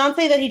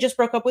fiance that he just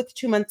broke up with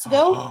 2 months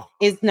ago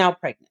is now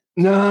pregnant.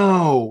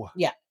 No.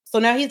 Yeah. So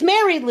now he's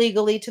married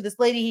legally to this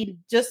lady he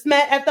just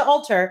met at the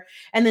altar,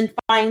 and then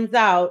finds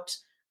out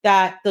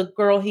that the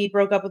girl he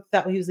broke up with,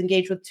 that he was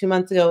engaged with 2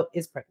 months ago,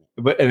 is pregnant.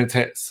 And it's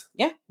his.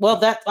 Yeah. Well,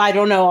 I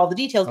don't know all the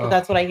details, but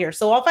that's what I hear.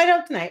 So I'll find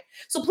out tonight.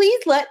 So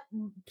please,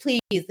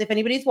 if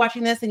anybody's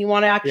watching this and you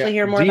want to actually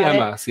hear more about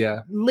us,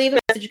 leave a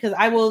message because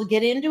I will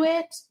get into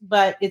it.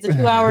 But it's a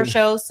 2-hour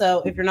show,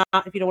 so if you don't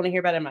want to hear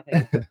about it, I'm not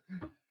going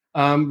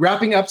to.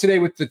 Wrapping up today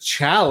with the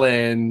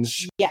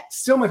challenge. Yes.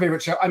 Still my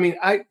favorite show. I mean,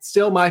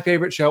 still my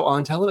favorite show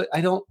on television.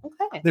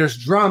 There's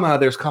drama,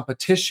 there's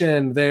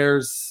competition,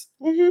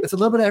 it's a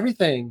little bit of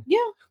everything. Yeah.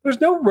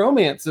 There's no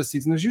romance this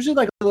season. There's usually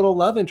like a little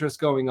love interest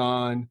going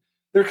on.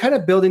 They're kind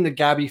of building the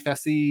Gabby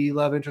Fessy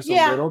love interest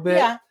a little bit.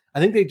 Yeah. I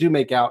think they do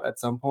make out at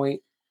some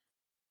point.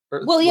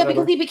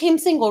 Because he became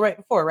single right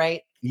before,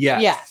 right?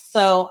 Yes. Yeah.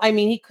 So, I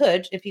mean, he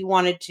could, if he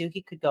wanted to,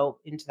 he could go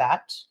into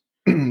that.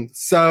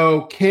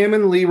 So, Cam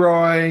and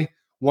Leroy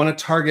want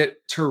to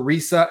target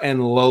Teresa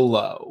and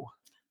Lolo.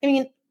 I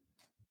mean,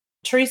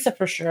 Teresa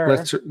for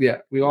sure.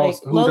 We all.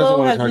 Who Lolo doesn't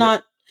want has to target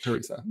not.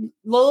 Teresa.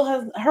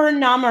 Her and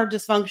Nam are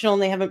dysfunctional,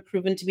 and they haven't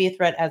proven to be a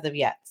threat as of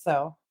yet.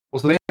 So.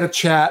 So they had a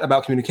chat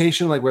about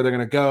communication, like where they're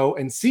going to go,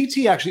 and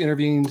CT actually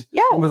intervened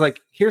and was like,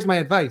 "Here's my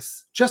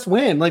advice: just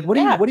win. Like, what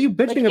are you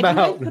bitching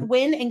about? If you guys could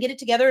win and get it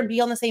together and be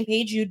on the same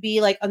page, you'd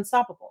be like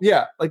unstoppable."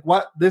 Yeah, like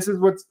what? This is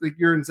what's like,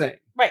 you're insane,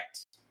 right?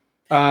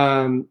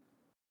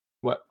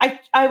 What?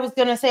 I was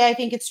going to say, I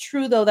think it's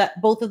true though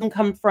that both of them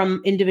come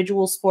from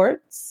individual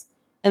sports,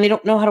 and they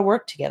don't know how to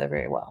work together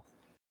very well.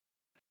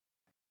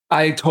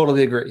 I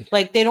totally agree.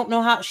 Like, they don't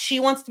know how. She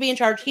wants to be in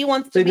charge. He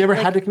wants to They've never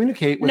had to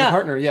communicate with a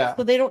partner. Yeah.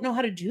 So they don't know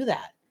how to do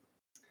that.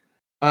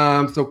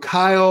 So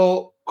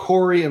Kyle,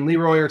 Corey, and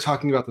Leroy are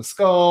talking about the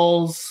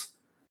skulls.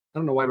 I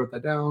don't know why I wrote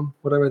that down.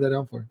 What did I write that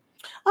down for?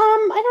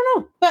 I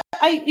don't know.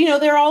 But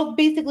they're all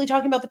basically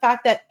talking about the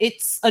fact that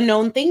it's a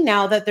known thing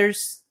now that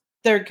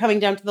they're coming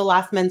down to the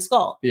last men's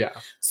skull. Yeah.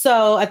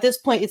 So at this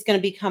point, it's going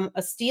to become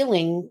a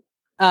stealing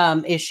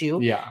issue.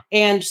 Yeah.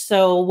 And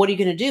so what are you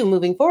going to do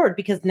moving forward?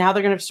 Because now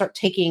they're going to start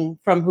taking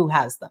from who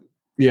has them.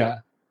 Yeah.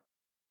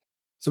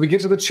 So we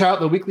get to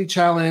the weekly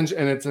challenge,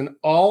 and it's an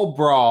all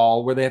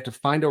brawl where they have to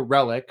find a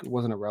relic. It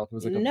wasn't a relic. It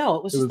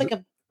was like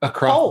a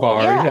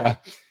crossbar. Yeah.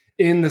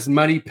 In this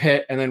muddy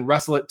pit, and then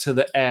wrestle it to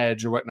the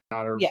edge or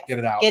whatnot, or get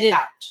it out. Get it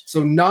out.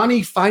 So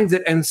Nany finds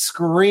it and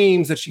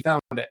screams that she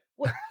found it.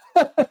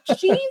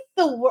 She's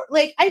the worst.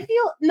 Like, I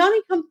feel Nany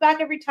comes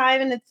back every time,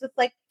 and it's just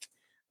like,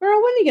 girl,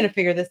 when are you going to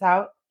figure this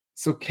out?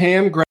 So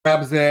Cam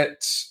grabs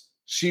it.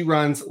 She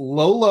runs.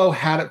 Lolo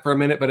had it for a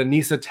minute, but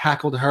Aneesa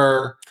tackled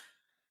her.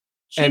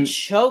 She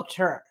choked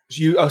her.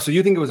 So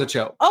you think it was a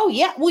choke? Oh,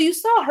 yeah. Well, you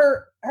saw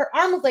her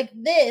arm was like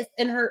this,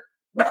 and her...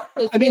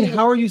 I mean,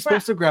 how are you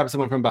supposed to grab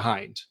someone from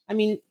behind? I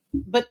mean,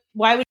 but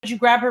why would you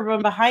grab her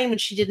from behind when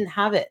she didn't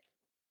have it?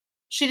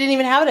 She didn't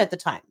even have it at the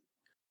time.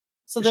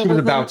 So she was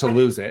about to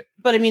lose it.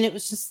 But I mean, it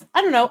was just,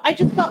 I don't know. I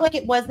just felt like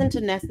it wasn't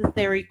a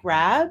necessary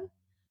grab.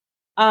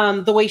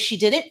 The way she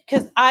did it,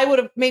 because I would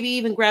have maybe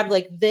even grabbed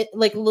like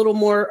a little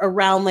more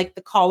around like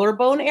the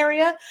collarbone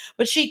area,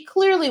 but she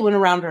clearly went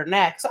around her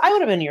neck. So I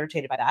would have been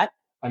irritated by that.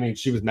 I mean,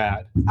 she was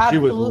mad.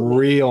 Absolutely. She was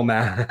real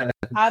mad.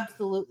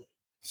 Absolutely.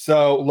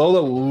 So Lola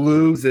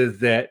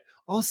loses it.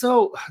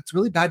 Also, it's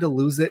really bad to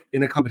lose it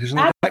in a competition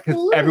like that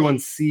because everyone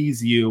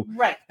sees you.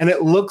 Right. And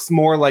it looks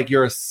more like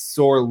you're a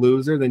sore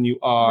loser than you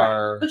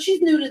are. Right. But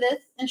she's new to this,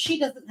 and she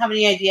doesn't have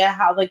any idea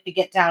how like the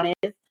get down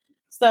is.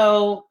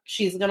 So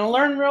she's going to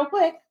learn real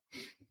quick.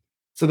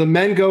 So the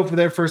men go for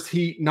their first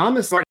heat. Nam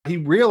is smart. He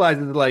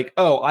realizes like,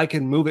 oh, I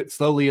can move it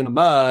slowly in the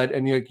mud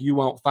and you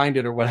won't find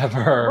it or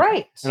whatever.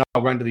 Right. And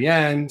I'll run to the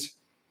end.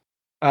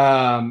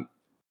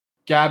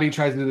 Gabby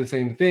tries to do the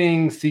same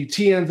thing. CT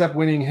ends up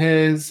winning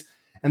his.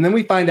 And then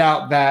we find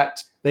out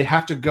that they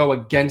have to go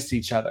against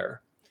each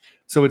other.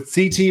 So it's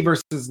CT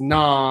versus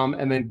Nam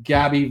and then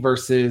Gabby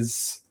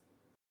versus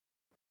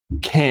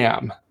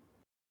Cam.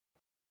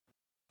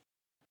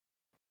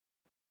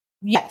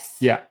 Yes.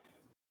 Yeah.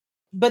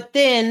 But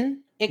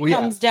then it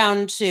comes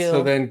down to...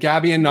 So then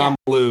Gabby and Nam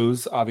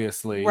lose,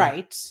 obviously.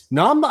 Right.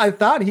 Nam, I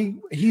thought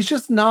he's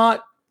just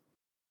not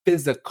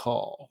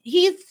physical.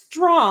 He's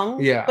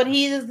strong, but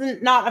he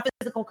isn't not a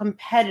physical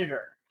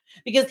competitor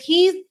because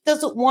he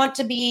doesn't want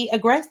to be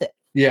aggressive.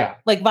 Yeah.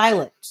 Like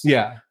violent.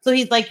 Yeah. So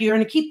he's like, you're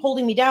going to keep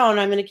holding me down.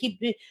 I'm going to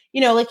keep,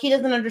 like he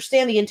doesn't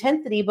understand the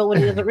intensity, but what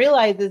he doesn't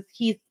realize is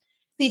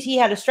CT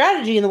had a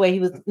strategy in the way he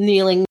was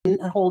kneeling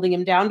and holding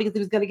him down because he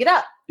was going to get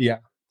up. Yeah.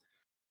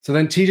 So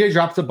then TJ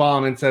drops a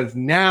bomb and says,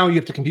 now you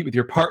have to compete with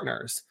your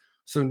partners.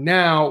 So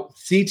now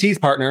CT's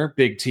partner,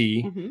 Big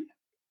T,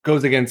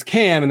 goes against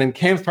Cam, and then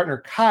Cam's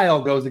partner,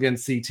 Kyle, goes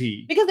against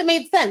CT. Because it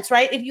made sense,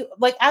 right? If you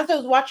like, as I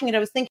was watching it, I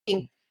was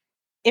thinking,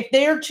 if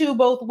they're two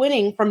both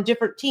winning from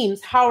different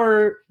teams,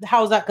 how's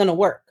that going to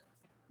work?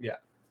 Yeah.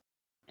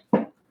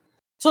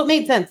 So it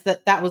made sense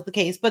that was the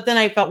case. But then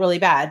I felt really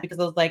bad because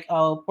I was like,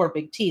 oh, poor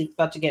Big T is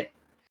about to get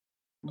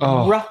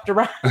roughed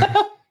around.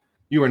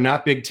 You are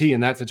not Big T in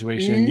that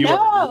situation. You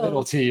are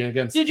little T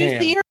against Cam. Did you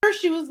see her?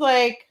 She was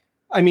like...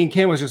 I mean,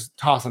 Cam was just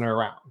tossing her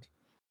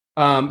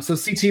around. So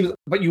CT,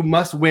 but you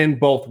must win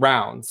both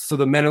rounds. So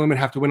the men and women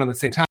have to win on the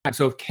same time.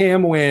 So if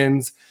Cam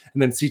wins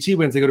and then CT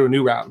wins, they go to a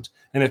new round.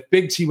 And if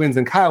Big T wins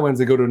and Kyle wins,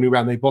 they go to a new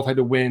round. They both had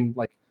to win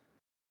like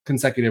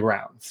consecutive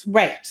rounds.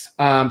 Right.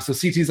 So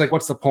CT's like,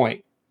 what's the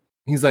point?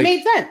 He's like,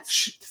 made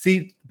sense.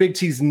 See, Big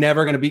T's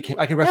never going to beat Cam.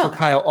 I can wrestle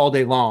Kyle all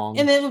day long.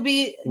 And it would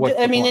be,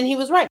 and he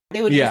was right.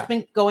 They would just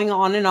been going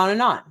on and on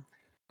and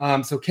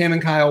on. So Cam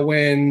and Kyle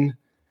win.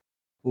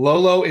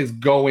 Lolo is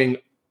going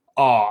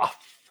off.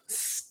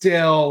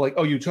 Still like,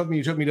 oh, you choked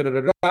me, da, da,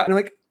 da, da. And I'm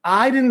like,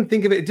 I didn't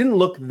think of it. It didn't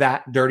look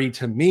that dirty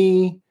to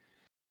me.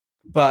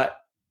 But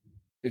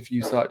if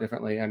you saw it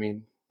differently, I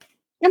mean,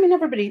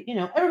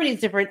 everybody's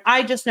different.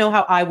 I just know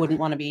how I wouldn't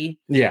want to be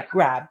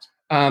grabbed.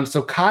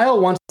 So Kyle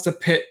wants to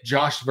pit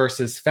Josh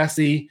versus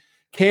Fessy.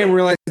 Cam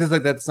realizes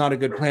like that's not a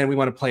good plan. We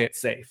want to play it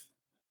safe.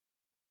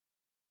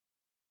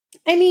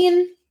 I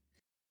mean,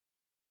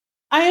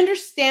 I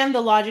understand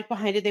the logic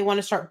behind it. They want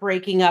to start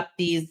breaking up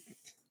the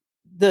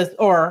Big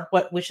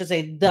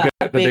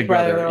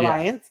Brother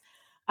alliance.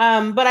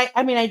 But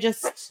I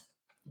just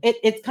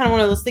it's kind of one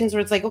of those things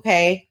where it's like,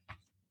 okay,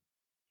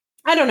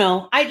 I don't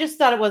know. I just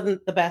thought it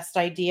wasn't the best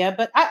idea,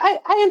 but I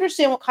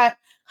understand what Kyle's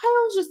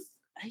just.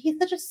 He's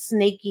such a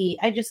snaky.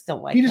 I just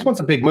don't like. He just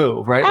wants a big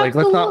move, right?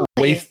 Absolutely. Like, let's not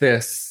waste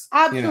this.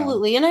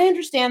 Absolutely, and I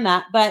understand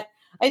that, but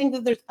I think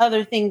that there's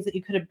other things that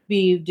you could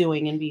be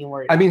doing and being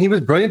worried. I mean, he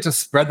was brilliant to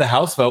spread the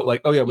house vote.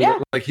 Like,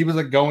 like he was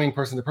like going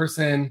person to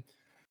person.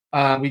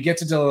 We get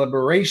to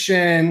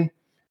deliberation,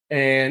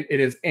 and it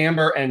is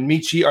Amber and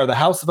Michi are the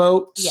house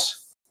vote.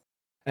 Yes,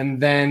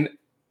 and then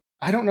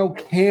I don't know.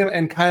 Cam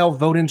and Kyle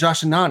vote in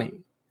Josh and Nani.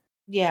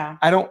 Yeah,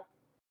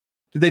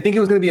 Did they think it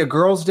was going to be a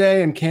girls'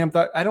 day? And Cam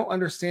thought, I don't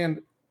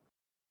understand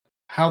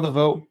how the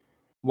vote,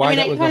 why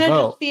that was a vote. I kind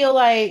of just feel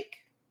like,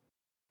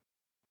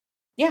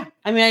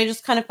 I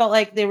just kind of felt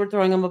like they were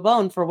throwing him a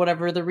bone for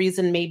whatever the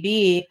reason may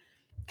be,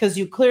 because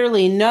you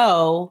clearly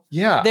know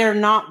they're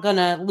not going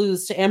to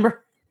lose to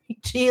Amber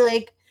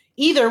like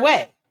either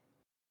way.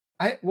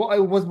 I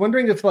was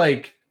wondering if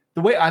like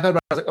the way I thought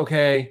about it, I was like,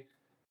 okay,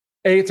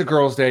 it's a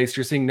girls' day, so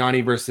you're seeing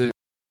Nani versus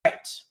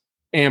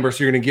Amber,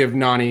 so you're going to give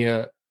Nani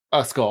a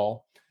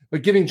skull.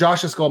 But giving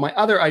Josh a skull, my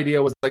other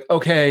idea was like,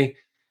 okay,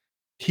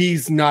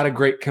 he's not a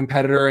great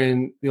competitor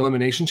in the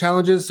elimination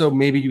challenges, so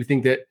maybe you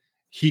think that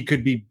he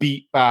could be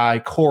beat by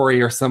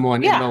Corey or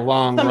someone in the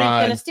long run. Somebody's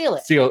going to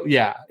steal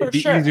it. It'd be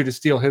easier to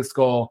steal his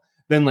skull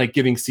than like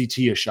giving CT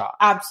a shot.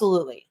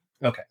 Absolutely.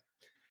 Okay.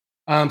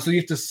 So you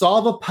have to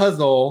solve a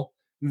puzzle,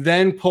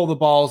 then pull the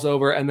balls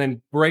over, and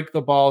then break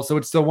the balls. So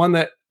it's the one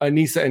that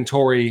Anissa and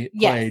Tori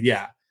played.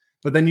 Yeah.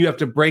 But then you have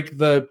to break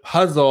the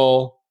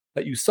puzzle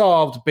that you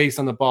solved based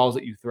on the balls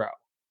that you throw.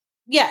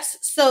 Yes.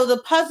 So the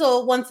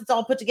puzzle, once it's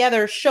all put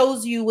together,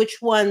 shows you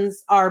which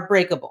ones are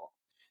breakable.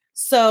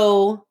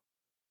 So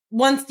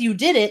once you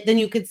did it, then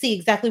you could see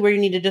exactly where you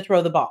needed to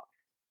throw the ball.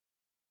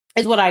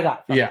 Is what I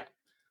got from it.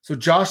 So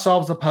Josh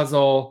solves the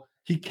puzzle.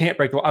 He can't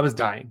break the ball. I was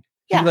dying.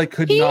 He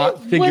could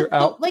not figure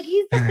out. Like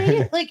he's the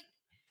biggest,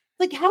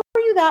 like how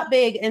are you that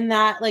big and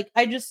that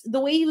the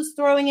way he was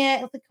throwing it,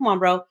 I was like, come on,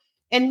 bro.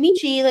 And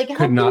Michi,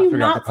 how can you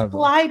not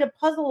slide a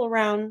puzzle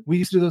around? We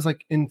used to do those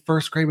in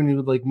first grade when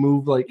you would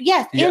move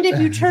Yes, and if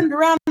you turned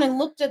around and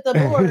looked at the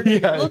board,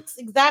 it looks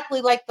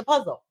exactly like the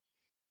puzzle.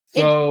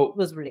 So it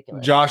was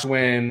ridiculous. Josh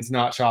wins,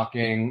 not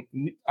shocking.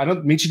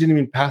 Michi didn't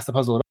even pass the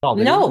puzzle at all.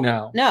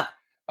 No.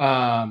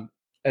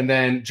 And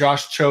then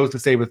Josh chose to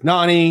stay with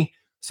Nani.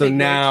 So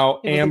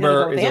now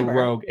Amber is a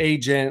rogue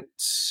agent.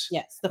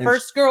 Yes, the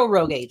first girl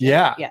rogue agent.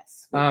 Yeah.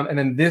 Yes. And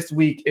then this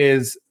week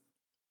is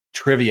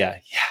trivia.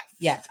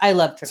 Yes, I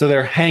love trivia. So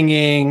they're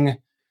hanging,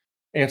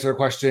 answer a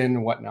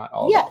question, whatnot,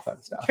 all that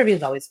fun stuff. Trivia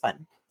is always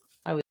fun.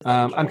 I'm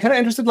kind of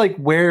interested,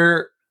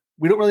 where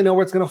we don't really know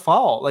where it's going to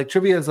fall.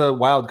 Trivia is a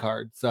wild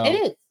card, so it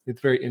is.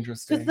 It's very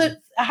interesting. Because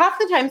half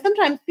the time,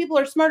 sometimes people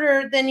are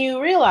smarter than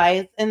you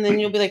realize, and then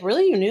you'll be like,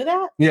 "Really, you knew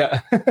that?"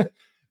 Yeah.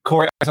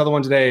 Corey, I saw the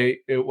one today.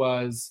 It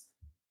was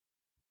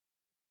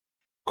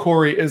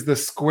Corey is the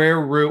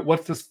square root.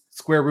 What's the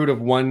square root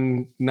of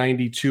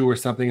 192 or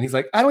something? And he's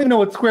like, I don't even know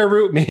what square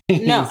root means.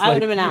 No, I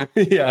would have been out.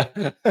 Yeah.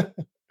 But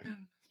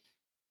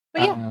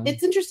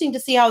it's interesting to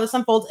see how this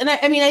unfolds. And I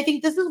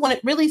think this is when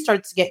it really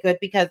starts to get good,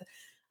 because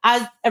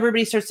as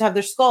everybody starts to have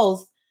their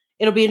skulls,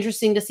 it'll be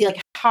interesting to see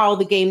how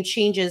the game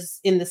changes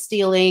in the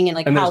stealing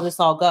and how this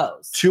all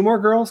goes. 2 more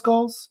girl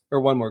skulls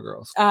or 1 more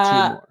girl? 2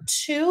 more.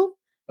 2.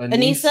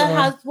 Anissa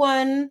has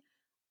 1.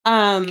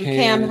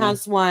 Cam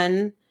has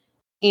 1.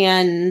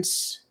 and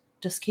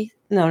just Casey.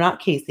 No, not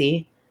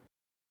Casey.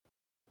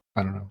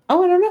 I don't know.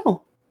 Oh, I don't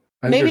know.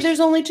 Maybe there's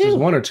only 2. There's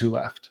 1 or 2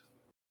 left.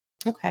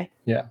 Okay.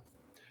 Yeah.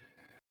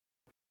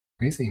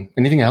 Crazy.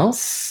 Anything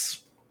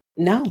else?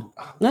 No.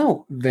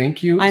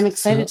 Thank you. I'm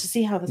excited to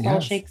see how this all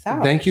shakes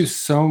out. Thank you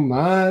so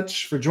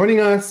much for joining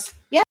us.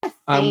 Yes.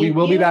 We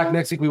will be back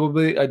next week. We will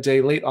be a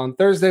day late on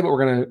Thursday, but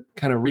we're going to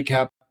kind of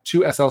recap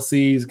 2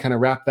 SLCs, kind of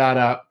wrap that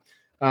up.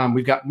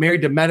 We've got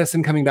Married to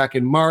Medicine coming back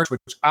in March,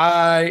 which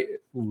I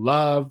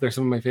love. They're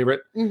some of my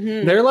favorite.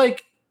 Mm-hmm. They're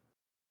like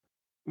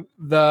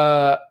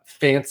the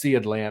fancy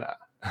Atlanta.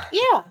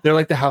 Yeah. They're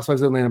like the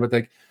Housewives of Atlanta, but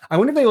like, I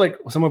wonder if they like,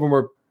 some of them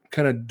were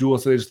kind of dual,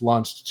 so they just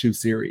launched 2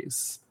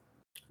 series.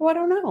 Well, I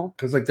don't know.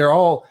 Because like they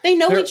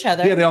know each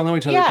other. Yeah, they all know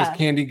each other because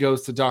Candy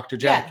goes to Dr.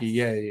 Jackie.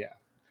 Yes.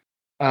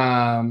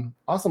 Yeah.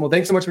 Awesome. Well,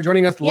 thanks so much for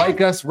joining us. Yeah. Like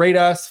us, rate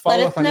us,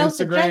 follow us on Instagram.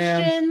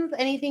 Suggestions,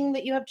 anything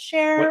that you have to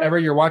share. Whatever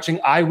you're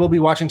watching. I will be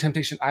watching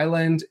Temptation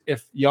Island.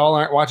 If y'all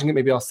aren't watching it,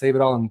 maybe I'll save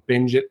it all and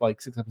binge it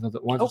like 6 episodes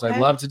at once, which I'd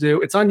love to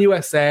do. It's on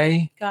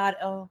USA. God,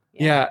 oh.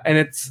 Yeah, and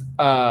it's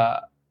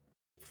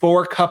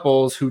 4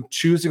 couples who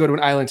choose to go to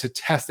an island to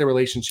test their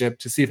relationship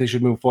to see if they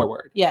should move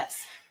forward.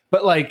 Yes.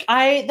 But like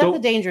that's a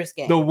dangerous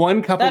game. The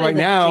one couple right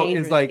now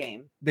is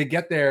like they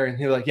get there and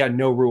they're like, yeah,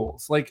 no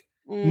rules. Like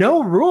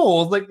no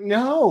rules, like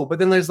no. But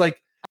then there's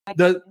like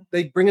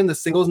they bring in the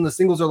singles, and the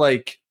singles are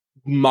like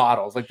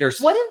models. Like there's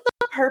what is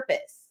the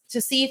purpose? To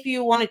see if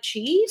you want to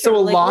cheat? So a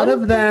lot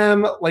of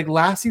them, like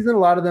last season, a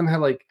lot of them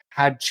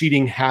had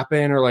cheating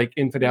happen or like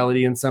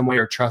infidelity in some way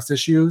or trust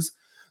issues.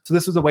 So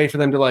this was a way for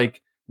them to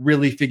like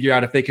really figure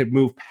out if they could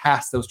move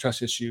past those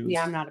trust issues.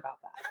 Yeah, I'm not about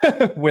that.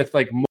 With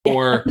like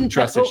more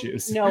trust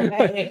issues. No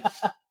way.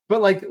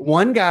 But like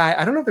one guy,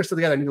 I don't know if they're still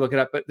together. I need to look it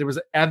up. But there was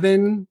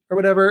Evan or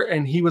whatever,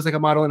 and he was like a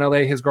model in LA.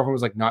 His girlfriend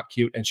was like not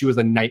cute, and she was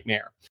a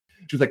nightmare.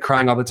 She was like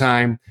crying all the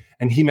time.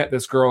 And he met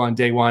this girl on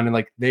day 1, and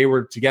like they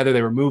were together.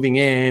 They were moving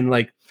in,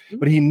 like,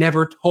 but he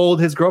never told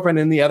his girlfriend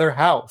in the other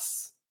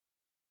house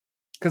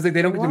because like,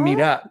 they don't get to meet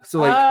up. So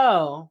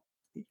like,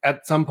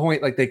 at some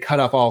point, like they cut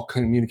off all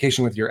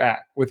communication with your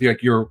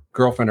your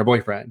girlfriend or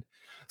boyfriend.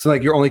 So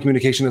like your only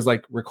communication is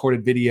like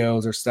recorded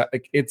videos or stuff.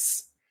 Like and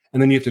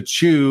then you have to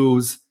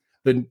choose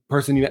the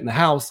person you met in the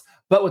house.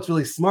 But what's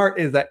really smart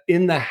is that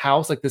in the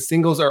house, like the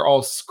singles are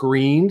all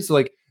screened. So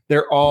like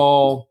they're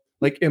all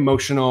like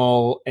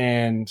emotional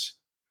and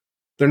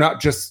they're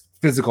not just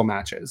physical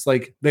matches.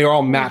 Like they are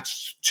all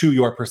matched to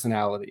your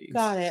personalities.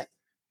 Got it.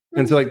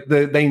 And so like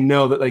they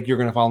know that like you're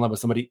going to fall in love with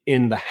somebody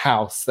in the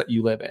house that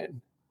you live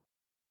in.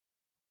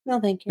 No,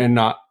 thank you. And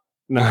not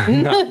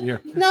your.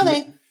 No,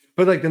 thank you.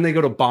 But like then they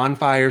go to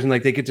bonfires and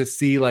like they get to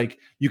see like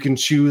you can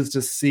choose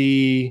to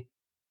see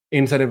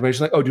inside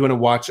information. Like, oh, do you want to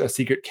watch a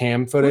secret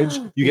cam footage?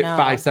 You get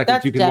 5 seconds.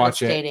 That's you can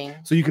watch it.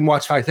 So you can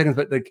watch 5 seconds,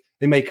 but like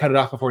they may cut it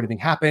off before anything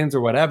happens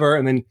or whatever.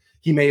 And then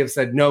he may have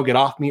said, "No, get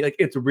off me." Like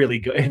it's really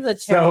good.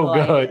 It's so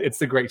good. Idea.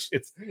 It's a great.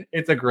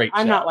 It's a great.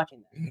 I'm show. not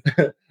watching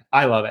that.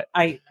 I love it.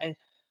 I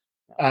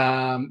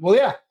well,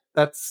 yeah.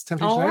 That's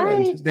Temptation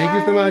Island. Thank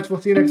you so much.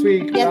 We'll see you next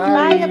week. Yes,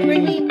 bye. Have a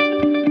great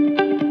week.